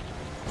cover!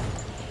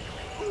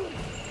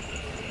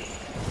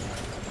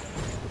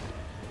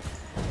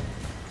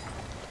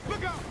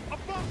 Look out!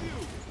 Above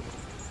you!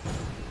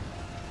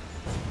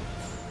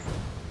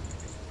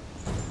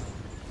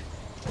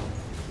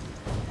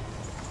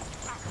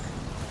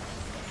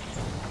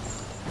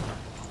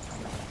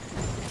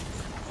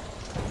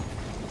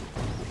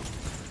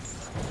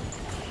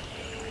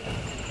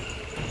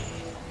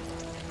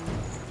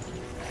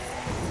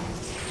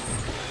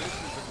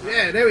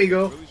 Yeah, there we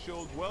go. Really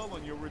shows well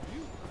on your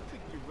review. I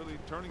think you're really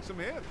turning some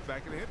heads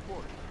back at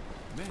headquarters.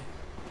 Man,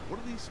 what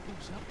are these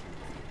spooks up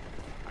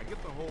to? I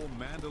get the whole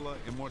Mandala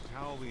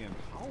immortality and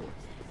power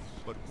thing,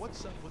 but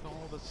what's up with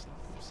all the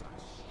slime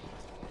sites?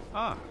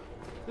 Ah,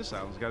 this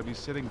island's got to be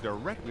sitting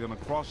directly on a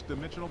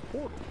cross-dimensional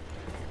portal.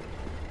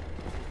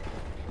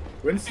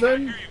 I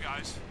Winston? hear you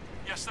guys.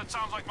 Yes, that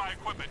sounds like my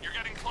equipment. You're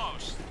getting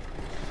close.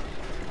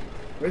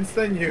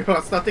 Winston, you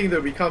are starting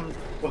to become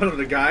one of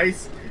the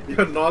guys.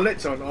 Your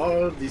knowledge on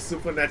all the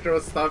supernatural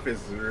stuff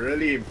is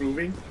really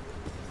improving.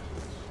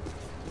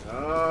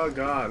 Oh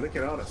god, look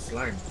at all the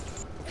slime.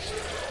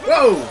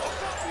 Whoa!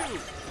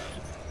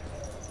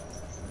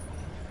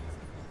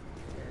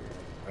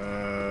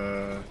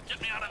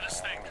 Get me out of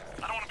this thing.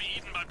 I don't want to be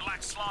eaten by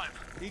black slime.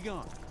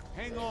 Egon,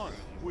 hang on.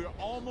 We're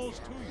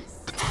almost to you.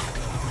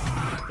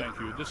 Thank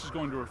you. This is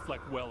going to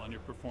reflect well on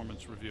your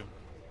performance review.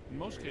 In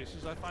most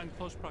cases, I find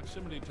close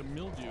proximity to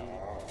mildew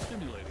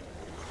stimulating.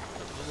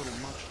 That's a little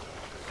much.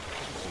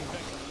 Have you seen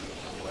Becky?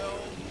 Well,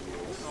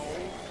 no.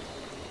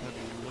 Have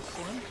you looked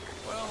for him?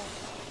 Well,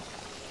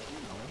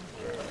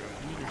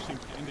 The meter seems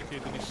to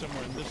indicate that he's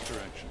somewhere in this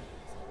direction.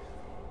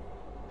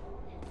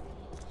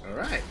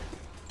 Alright.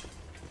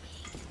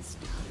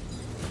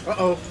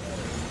 Uh-oh.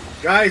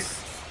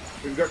 Guys,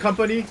 we've got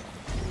company.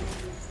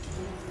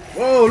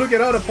 Whoa, look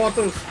at all the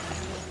portals.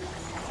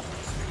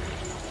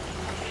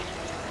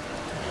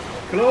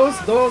 Close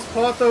those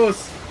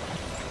portals.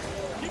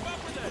 keep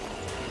up with it.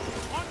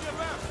 On your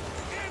left.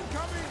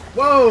 Incoming.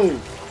 Whoa.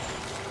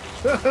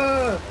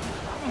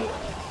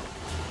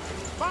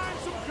 Find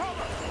some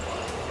cover.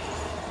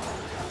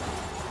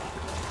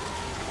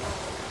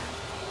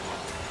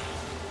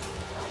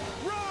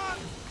 Run.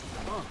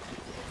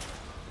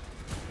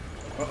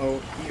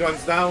 Uh-oh,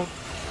 Egon's down.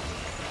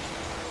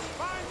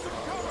 Find some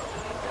cover.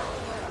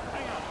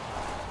 Hang on.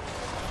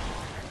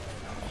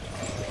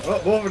 Oh,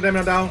 both of them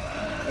are down.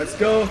 Let's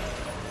go.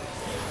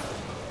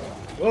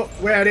 Oh,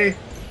 where are they?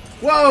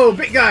 Whoa,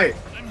 big guy.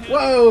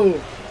 Whoa.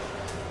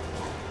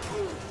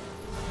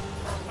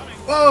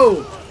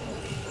 Whoa.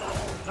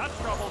 Not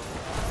trouble.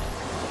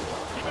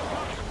 Keep it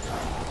coming.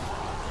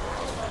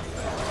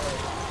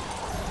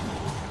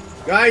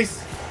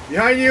 Guys,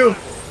 behind you.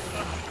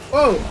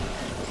 Oh.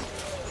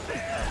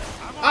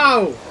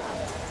 Ow.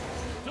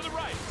 To the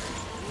right.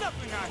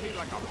 Nothing I hate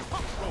like a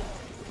pump rope.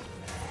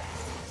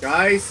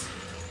 Guys.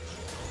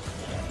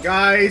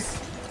 Guys.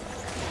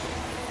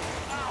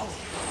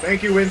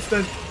 Thank you,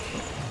 Winston. How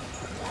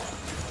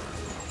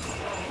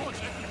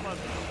much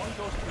ectoplasm can one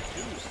ghost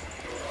produce?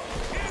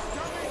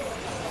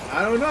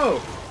 I don't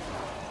know.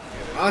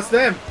 Ask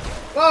them.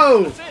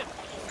 Whoa! That's it.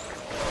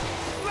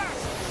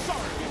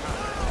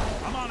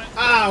 I'm on it.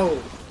 Ow!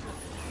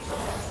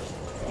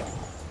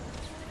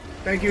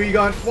 Thank you,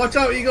 Egon. Watch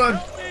out, Egon.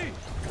 Help me.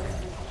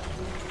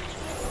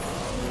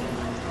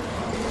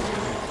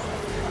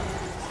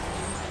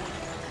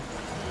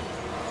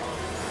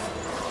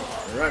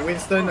 Alright,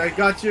 Winston, I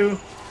got you.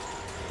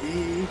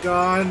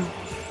 Egon.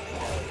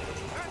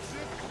 That's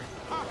it.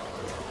 Ha!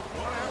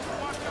 Gonna have to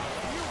watch out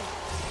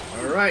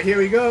for you. Alright, here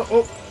we go.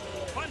 Oh,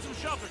 Find some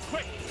shelter,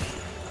 quick.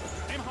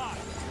 Aim high.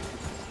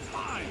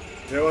 Fine.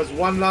 there was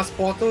one last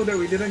portal that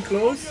we didn't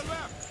close. Your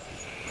left.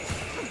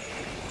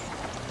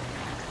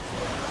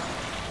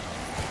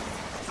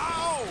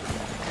 Ow!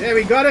 There,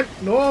 we got it.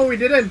 No, we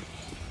didn't.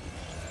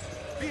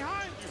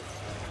 Behind you.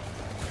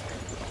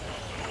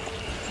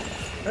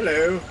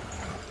 Hello.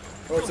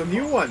 Oh, it's a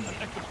new one.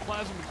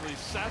 Ectoplasmically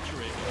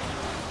saturated.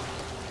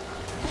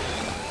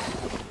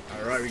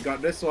 Alright, we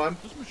got this one.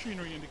 This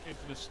machinery indicates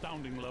an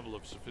astounding level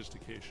of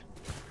sophistication.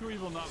 Pure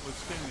evil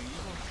notwithstanding,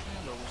 evil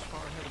Shandor was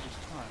far ahead of his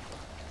time.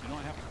 You know,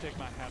 I have to take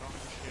my hat off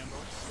to Shandor.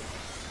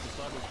 This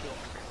lab was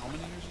built how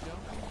many years ago?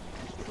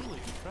 It's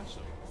truly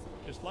impressive.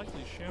 It's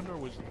likely Shandor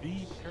was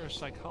the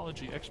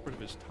parapsychology expert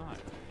of his time.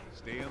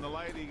 Stay in the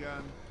light,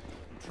 Egon.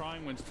 I'm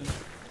trying, Winston.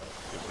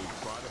 If we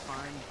try to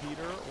find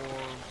Peter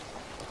or...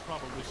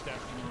 Probably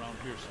stacked him around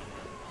here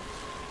somewhere.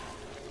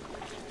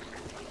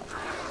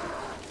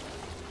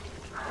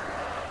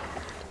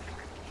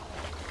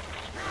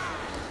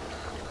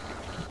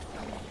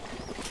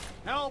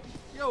 Help!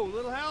 Yo,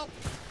 little help!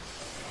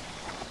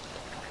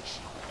 I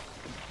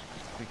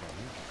think I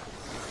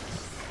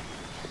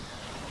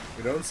hear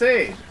You don't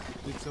say.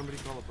 Did somebody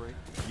call a break?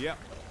 you. Yep,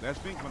 that's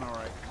Binkman, all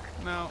right.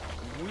 Now,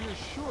 we're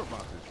sure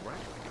about this, right?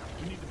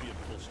 We need to be at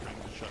full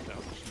strength to shut down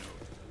this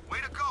node. Way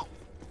to go!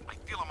 I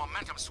feel a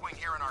momentum swing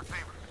here in our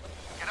favor.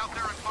 Get out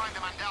there and find the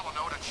Mandela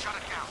node and shut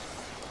it down.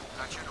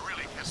 That should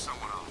really piss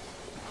someone off.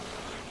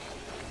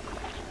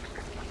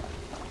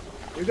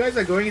 You guys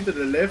are going into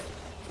the lift.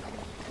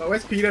 Oh,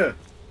 where's Peter?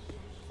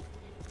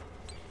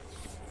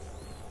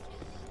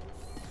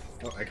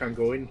 Oh, I can't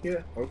go in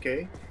here.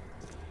 Okay.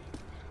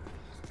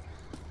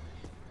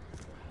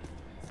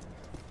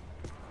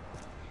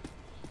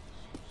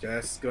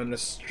 Just gonna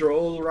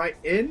stroll right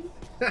in.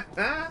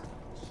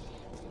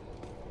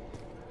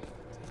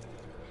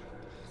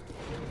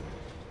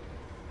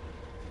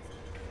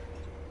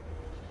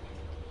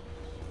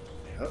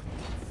 Oh.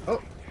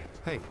 Oh,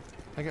 Hey,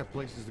 I got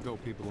places to go,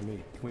 people to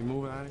meet. Can we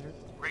move out of here?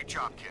 Great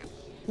job, kid.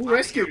 who Glad to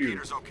rescued hear you?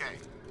 Peter's okay.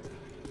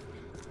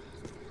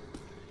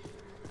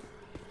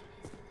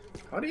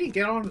 How did he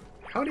get on?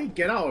 How did he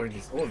get out on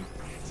his own?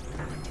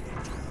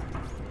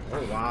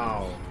 Oh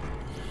wow!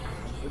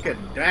 Look at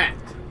that!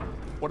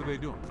 What are they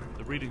doing?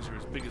 The readings are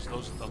as big as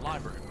those at the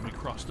library when we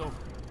crossed over.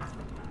 I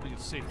think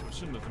it's safe to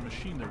assume that the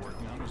machine they're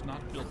working on was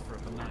not built for a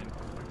benign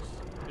purpose.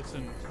 It's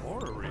an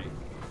orrery,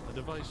 a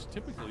device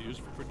typically used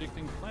for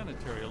predicting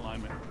planetary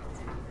alignment.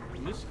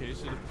 In this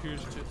case, it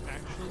appears to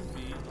actually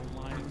be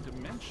aligning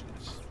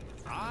dimensions.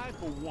 I,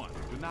 for one,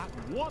 do not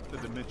want the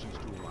dimensions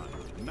to align.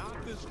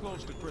 Not this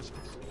close to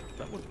Christmas.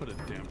 That would put a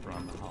damper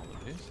on the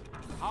holidays.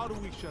 How do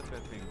we shut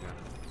that thing down?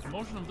 The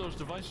motion of those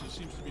devices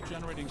seems to be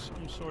generating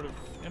some sort of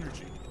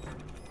energy.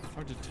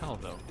 Hard to tell,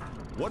 though.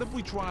 What if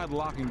we tried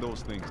locking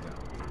those things down?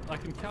 I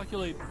can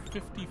calculate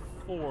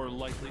 54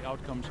 likely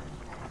outcomes.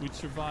 We'd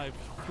survive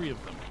 3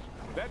 of them.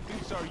 That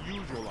beats our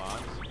usual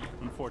odds.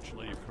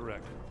 Unfortunately, you're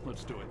correct.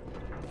 Let's do it.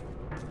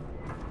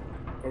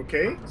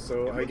 Okay,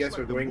 so It I looks guess like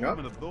we're the going up.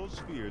 movement of those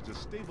spheres is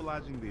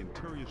stabilizing the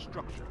interior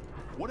structure.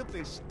 What if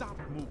they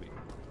stopped moving?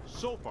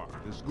 So far,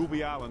 this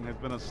Gooby Island has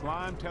been a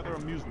slime tether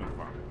amusement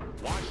park.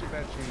 Why should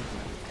that change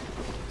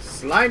now?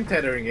 Slime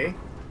tethering, eh?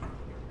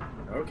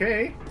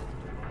 Okay.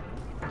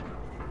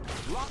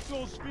 Lock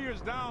those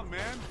spheres down,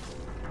 man.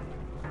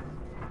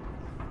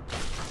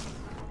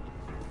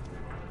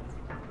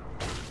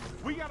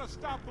 We gotta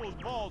stop those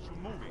balls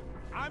from moving.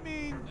 I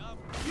mean,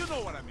 you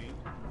know what I mean.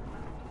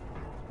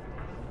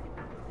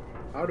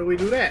 How do we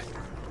do that?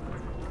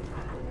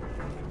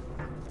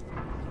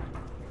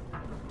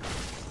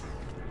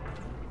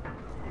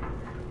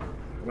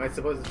 Am I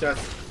supposed to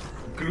just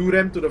glue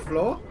them to the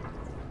floor?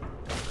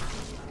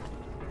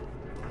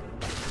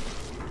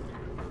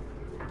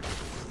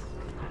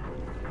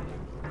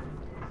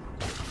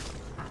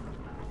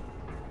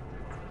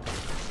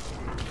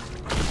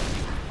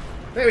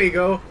 There we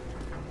go.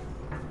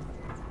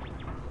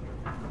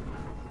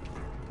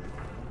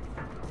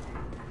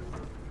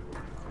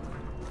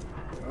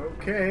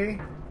 Okay.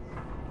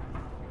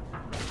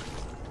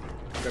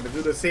 Gonna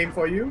do the same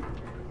for you.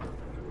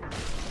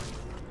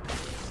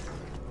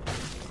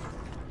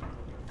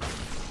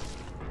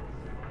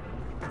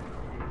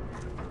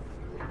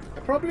 I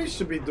probably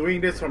should be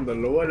doing this from the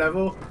lower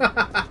level.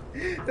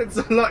 It's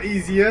a lot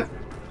easier.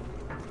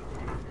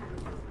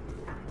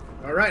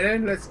 Alright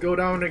then, let's go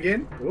down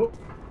again. Whoop.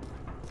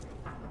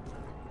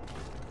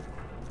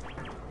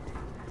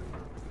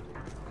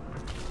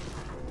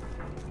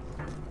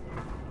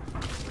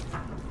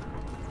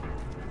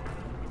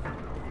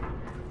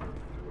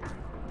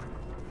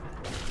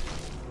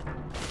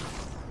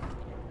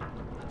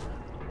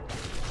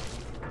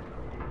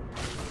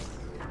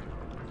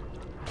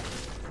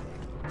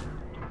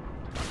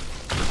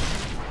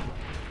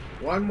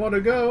 One more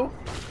to go.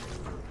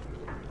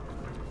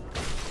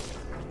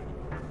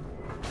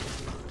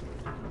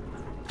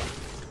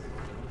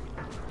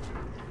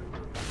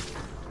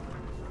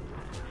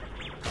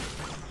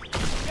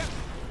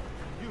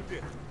 You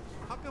did.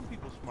 How come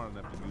people smart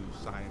enough to use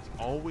science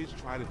always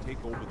try to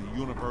take over the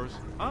universe?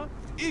 Huh?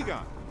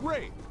 Egon,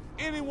 Ray,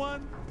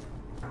 anyone?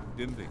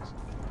 Didn't think so.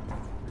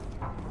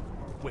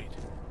 Wait,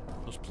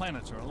 those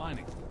planets are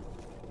aligning.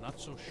 I'm not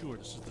so sure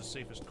this is the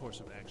safest course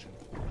of action.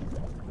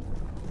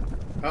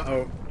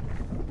 Uh-oh.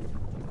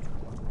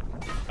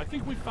 I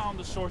think we found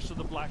the source of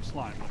the black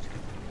slime.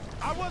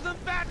 I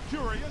wasn't that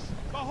curious.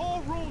 The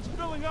whole room's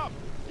filling up.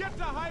 Get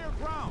to higher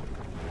ground.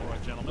 All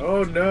right, gentlemen.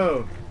 Oh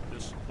no.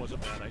 This was a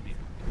bad idea.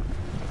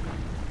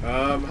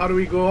 How do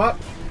we go up?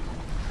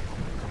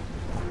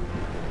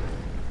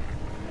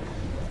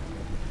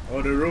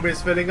 Oh, the room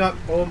is filling up.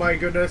 Oh my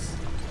goodness.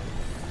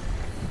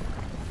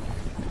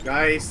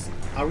 Guys,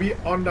 are we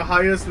on the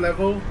highest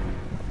level?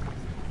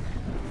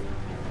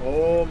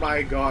 Oh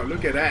my god,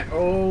 look at that.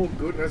 Oh,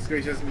 goodness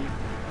gracious me.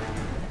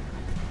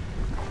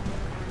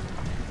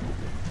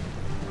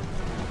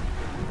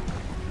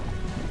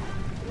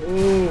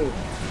 Oh.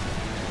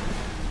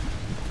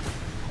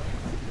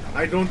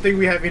 I don't think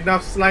we have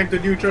enough slime to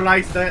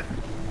neutralize that.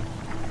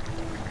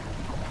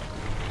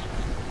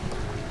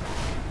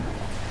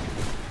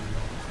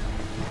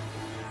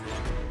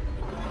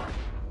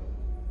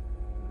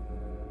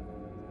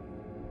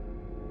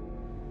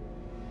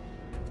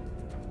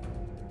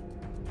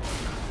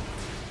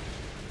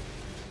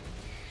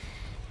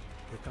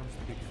 Here comes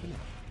the big finish.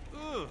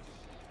 Ugh.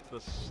 The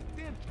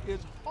stench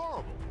is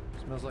horrible.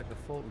 Smells like the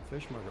Fulton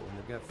fish market when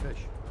they've got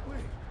fish.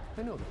 Wait,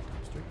 I know that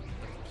dumpster.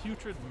 A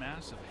putrid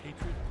mass of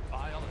hatred,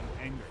 bile,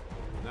 and anger.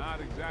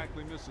 not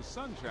exactly Mrs.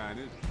 Sunshine,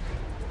 is it?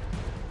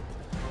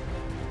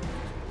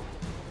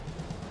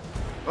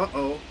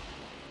 Uh-oh.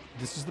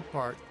 This is the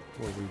part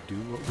where we do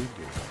what we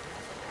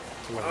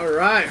do.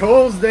 Alright,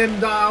 hose them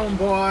down,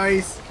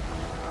 boys.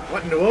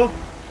 What in the world?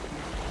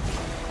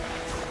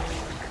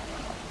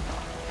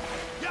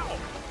 Yo!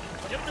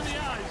 Get him in the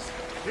eyes!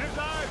 Here's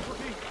eyes,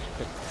 rookie.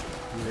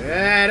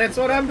 Yeah, that's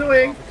what I'm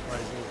doing.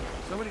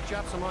 Somebody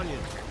chop some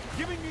onions.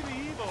 Giving me the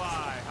evil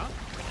eye, huh?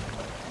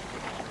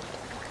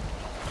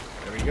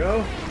 There we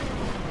go.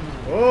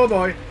 Oh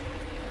boy.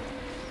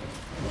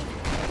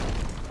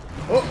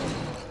 Oh.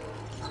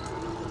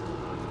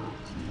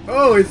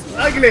 Oh, it's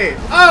ugly.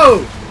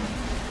 Oh!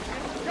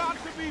 It's got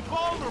to be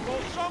vulnerable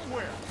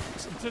somewhere.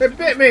 They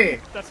bit me.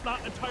 That's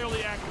not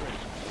entirely accurate.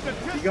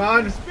 Statistically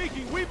gone?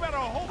 speaking, we better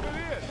hope it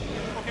is.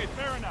 Okay,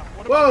 fair enough.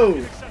 What Whoa. about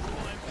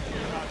inaccessible entities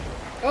here about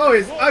you? Oh,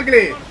 it's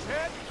ugly. On its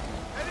head?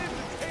 That is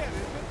its head,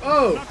 isn't it? I'm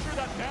Oh. not sure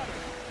that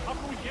matters. How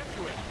can we get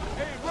to it?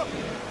 Hey,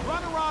 rookie,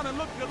 run around and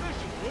look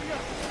delicious, will ya?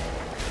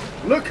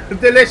 Look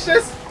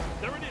delicious.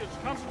 There it is.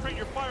 Concentrate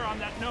your fire on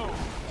that nose.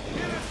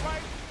 Hit it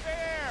right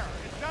there.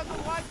 It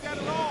doesn't like that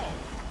at all.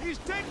 He's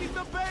taking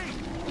the bait.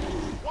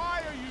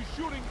 Why are you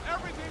shooting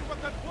everything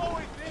but the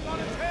glowing thing on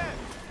its head?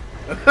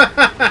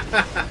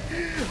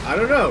 I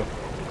don't know.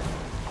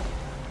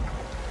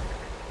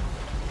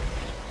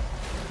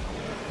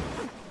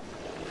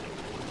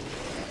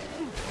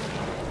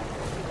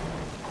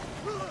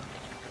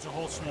 It's a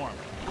whole swarm.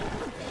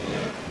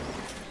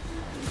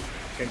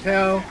 Can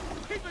tell.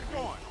 Keep it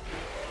going.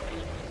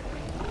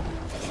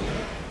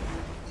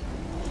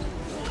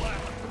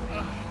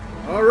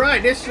 All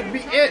right, this should be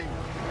it.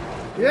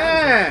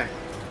 Yeah.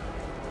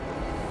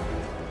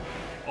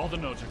 All the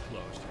nodes are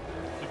closed.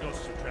 The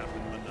ghosts are trapped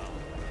in the mandala.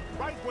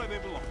 Right where they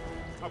belong.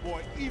 Our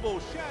boy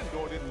Evo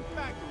Shandor didn't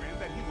factor in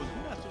that he was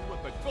messing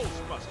with the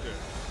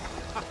GhostBusters.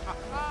 Ha ha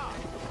ha!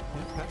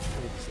 Yeah, perhaps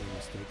we made the same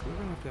mistake. We're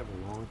gonna have to have a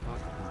long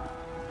talk about it.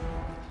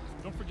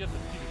 Don't forget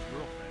that Peter's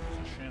girlfriend is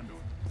a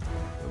Shandor.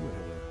 I'm gonna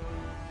have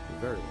a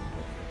very long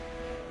talk about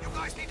it. You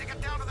guys need to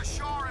get down to the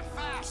shore and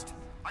fast.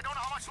 I don't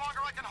know how much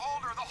longer I can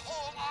hold her. The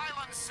whole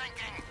island's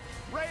sinking.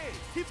 Ray,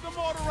 keep the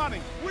motor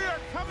running. We are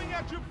coming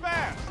at you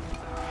fast.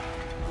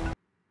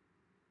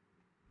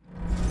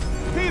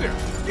 Peter,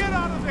 get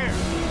out of there.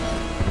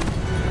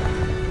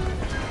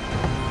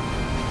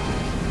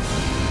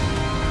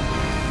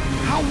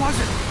 How was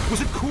it?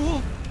 Was it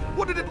cool?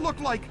 What did it look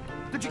like?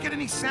 Did you get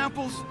any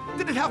samples?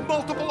 Did it have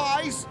multiple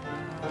eyes?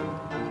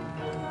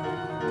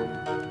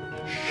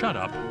 Shut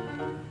up.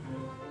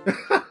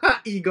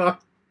 Egon.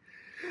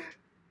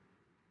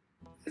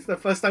 It's the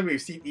first time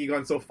we've seen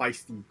Egon so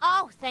feisty.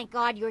 Oh, thank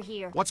God you're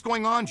here. What's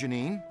going on,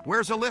 Janine?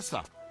 Where's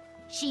Alyssa?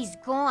 She's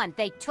gone.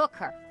 They took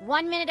her.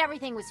 1 minute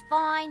everything was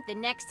fine, the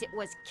next it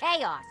was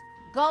chaos.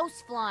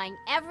 Ghosts flying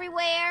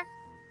everywhere.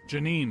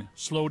 Janine,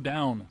 slow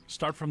down.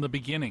 Start from the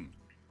beginning.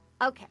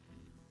 Okay.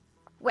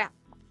 Well,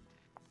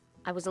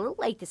 I was a little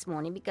late this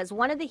morning because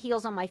one of the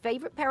heels on my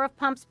favorite pair of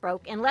pumps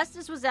broke, and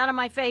Lester's was out of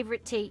my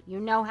favorite tea. You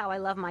know how I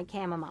love my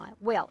chamomile.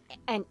 Well,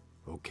 and...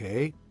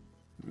 Okay.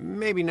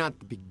 Maybe not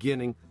the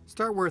beginning.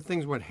 Start where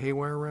things went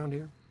haywire around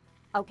here.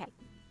 Okay.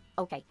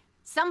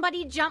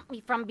 Somebody jumped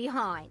me from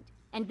behind.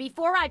 And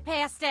before I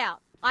passed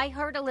out, I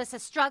heard Alyssa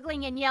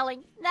struggling and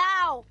yelling,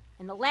 "No!"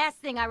 And the last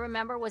thing I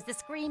remember was the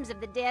screams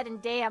of the dead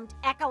and damned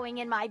echoing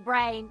in my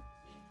brain.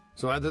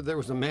 So either there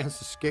was a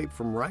mass escape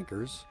from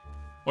Rikers,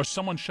 Or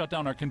someone shut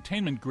down our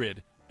containment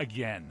grid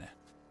again.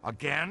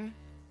 Again?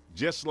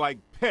 Just like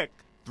Peck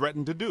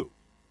threatened to do.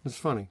 it's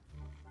funny.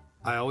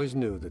 I always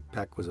knew that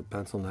Peck was a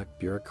pencil-necked,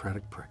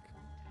 bureaucratic prick.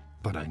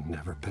 But I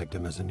never pegged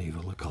him as an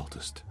evil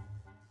occultist.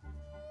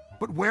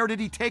 But where did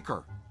he take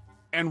her?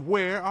 And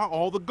where are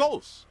all the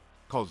ghosts?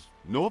 'Cause,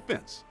 no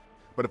offense,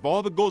 but if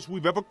all the ghosts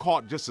we've ever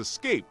caught just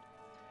escaped,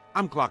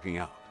 I'm clocking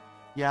out.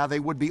 Yeah,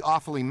 they would be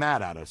awfully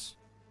mad at us.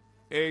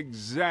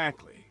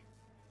 Exactly.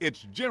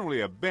 It's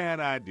generally a bad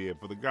idea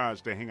for the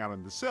guards to hang out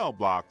in the cell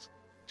blocks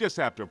just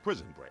after a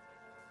prison break.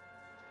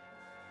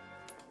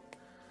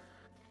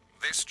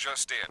 This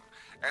just in.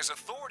 As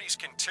authorities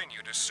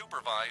continue to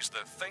supervise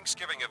the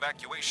Thanksgiving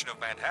evacuation of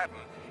Manhattan,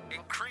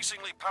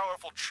 increasingly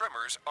powerful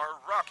tremors are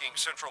rocking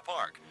Central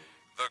Park.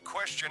 The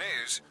question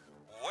is,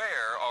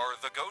 where are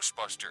the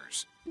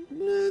Ghostbusters?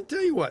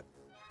 Tell you what,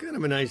 kind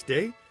of a nice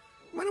day.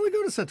 Why don't we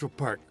go to Central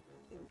Park?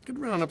 Could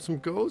round up some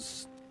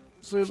ghosts,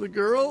 save the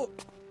girl,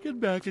 get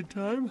back in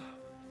time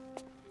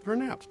for a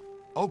nap.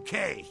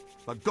 Okay,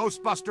 the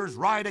Ghostbusters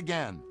ride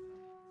again.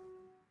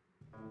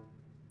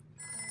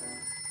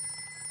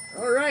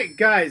 Alright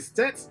guys,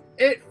 that's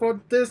it for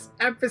this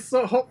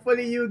episode.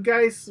 Hopefully you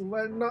guys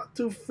were not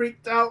too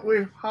freaked out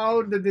with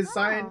how the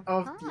design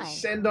of the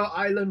Shandor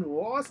Island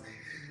was.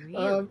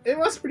 It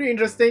was pretty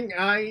interesting.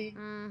 I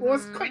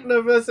was quite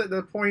nervous at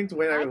the point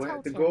when I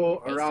had to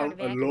go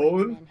around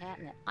alone.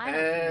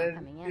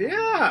 And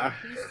yeah,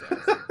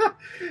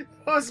 it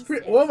was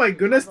pretty, oh my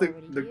goodness,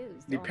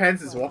 the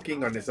pants is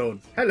walking on its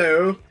own.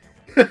 Hello.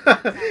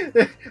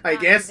 I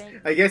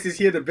guess he's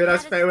here to bid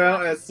us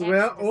farewell as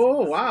well.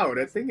 Oh wow,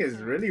 that thing is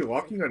really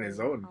walking on its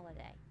own.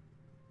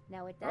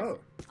 No, it doesn't. Oh,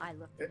 I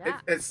looked it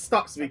up. it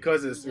stops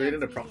because it's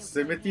within the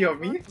proximity of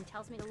me.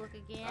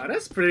 Oh,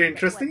 that's pretty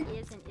interesting.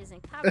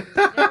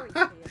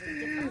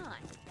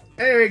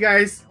 Anyway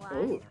guys,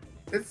 oh,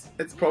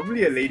 it's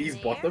probably a lady's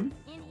bottom.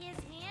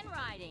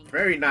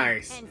 Very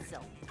nice.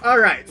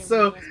 Alright,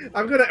 so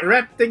I'm gonna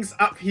wrap things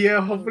up here.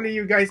 Hopefully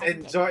you guys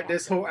enjoyed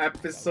this whole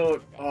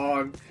episode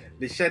on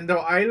the Shandor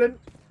Island.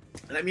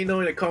 Let me know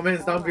in the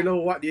comments down below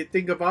what you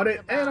think about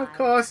it. And of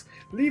course,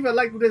 leave a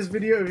like to this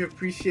video if you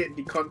appreciate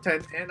the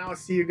content. And I'll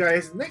see you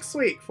guys next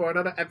week for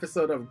another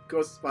episode of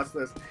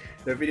Ghostbusters,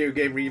 the video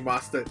game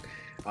remastered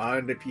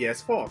on the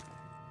PS4.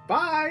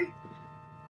 Bye!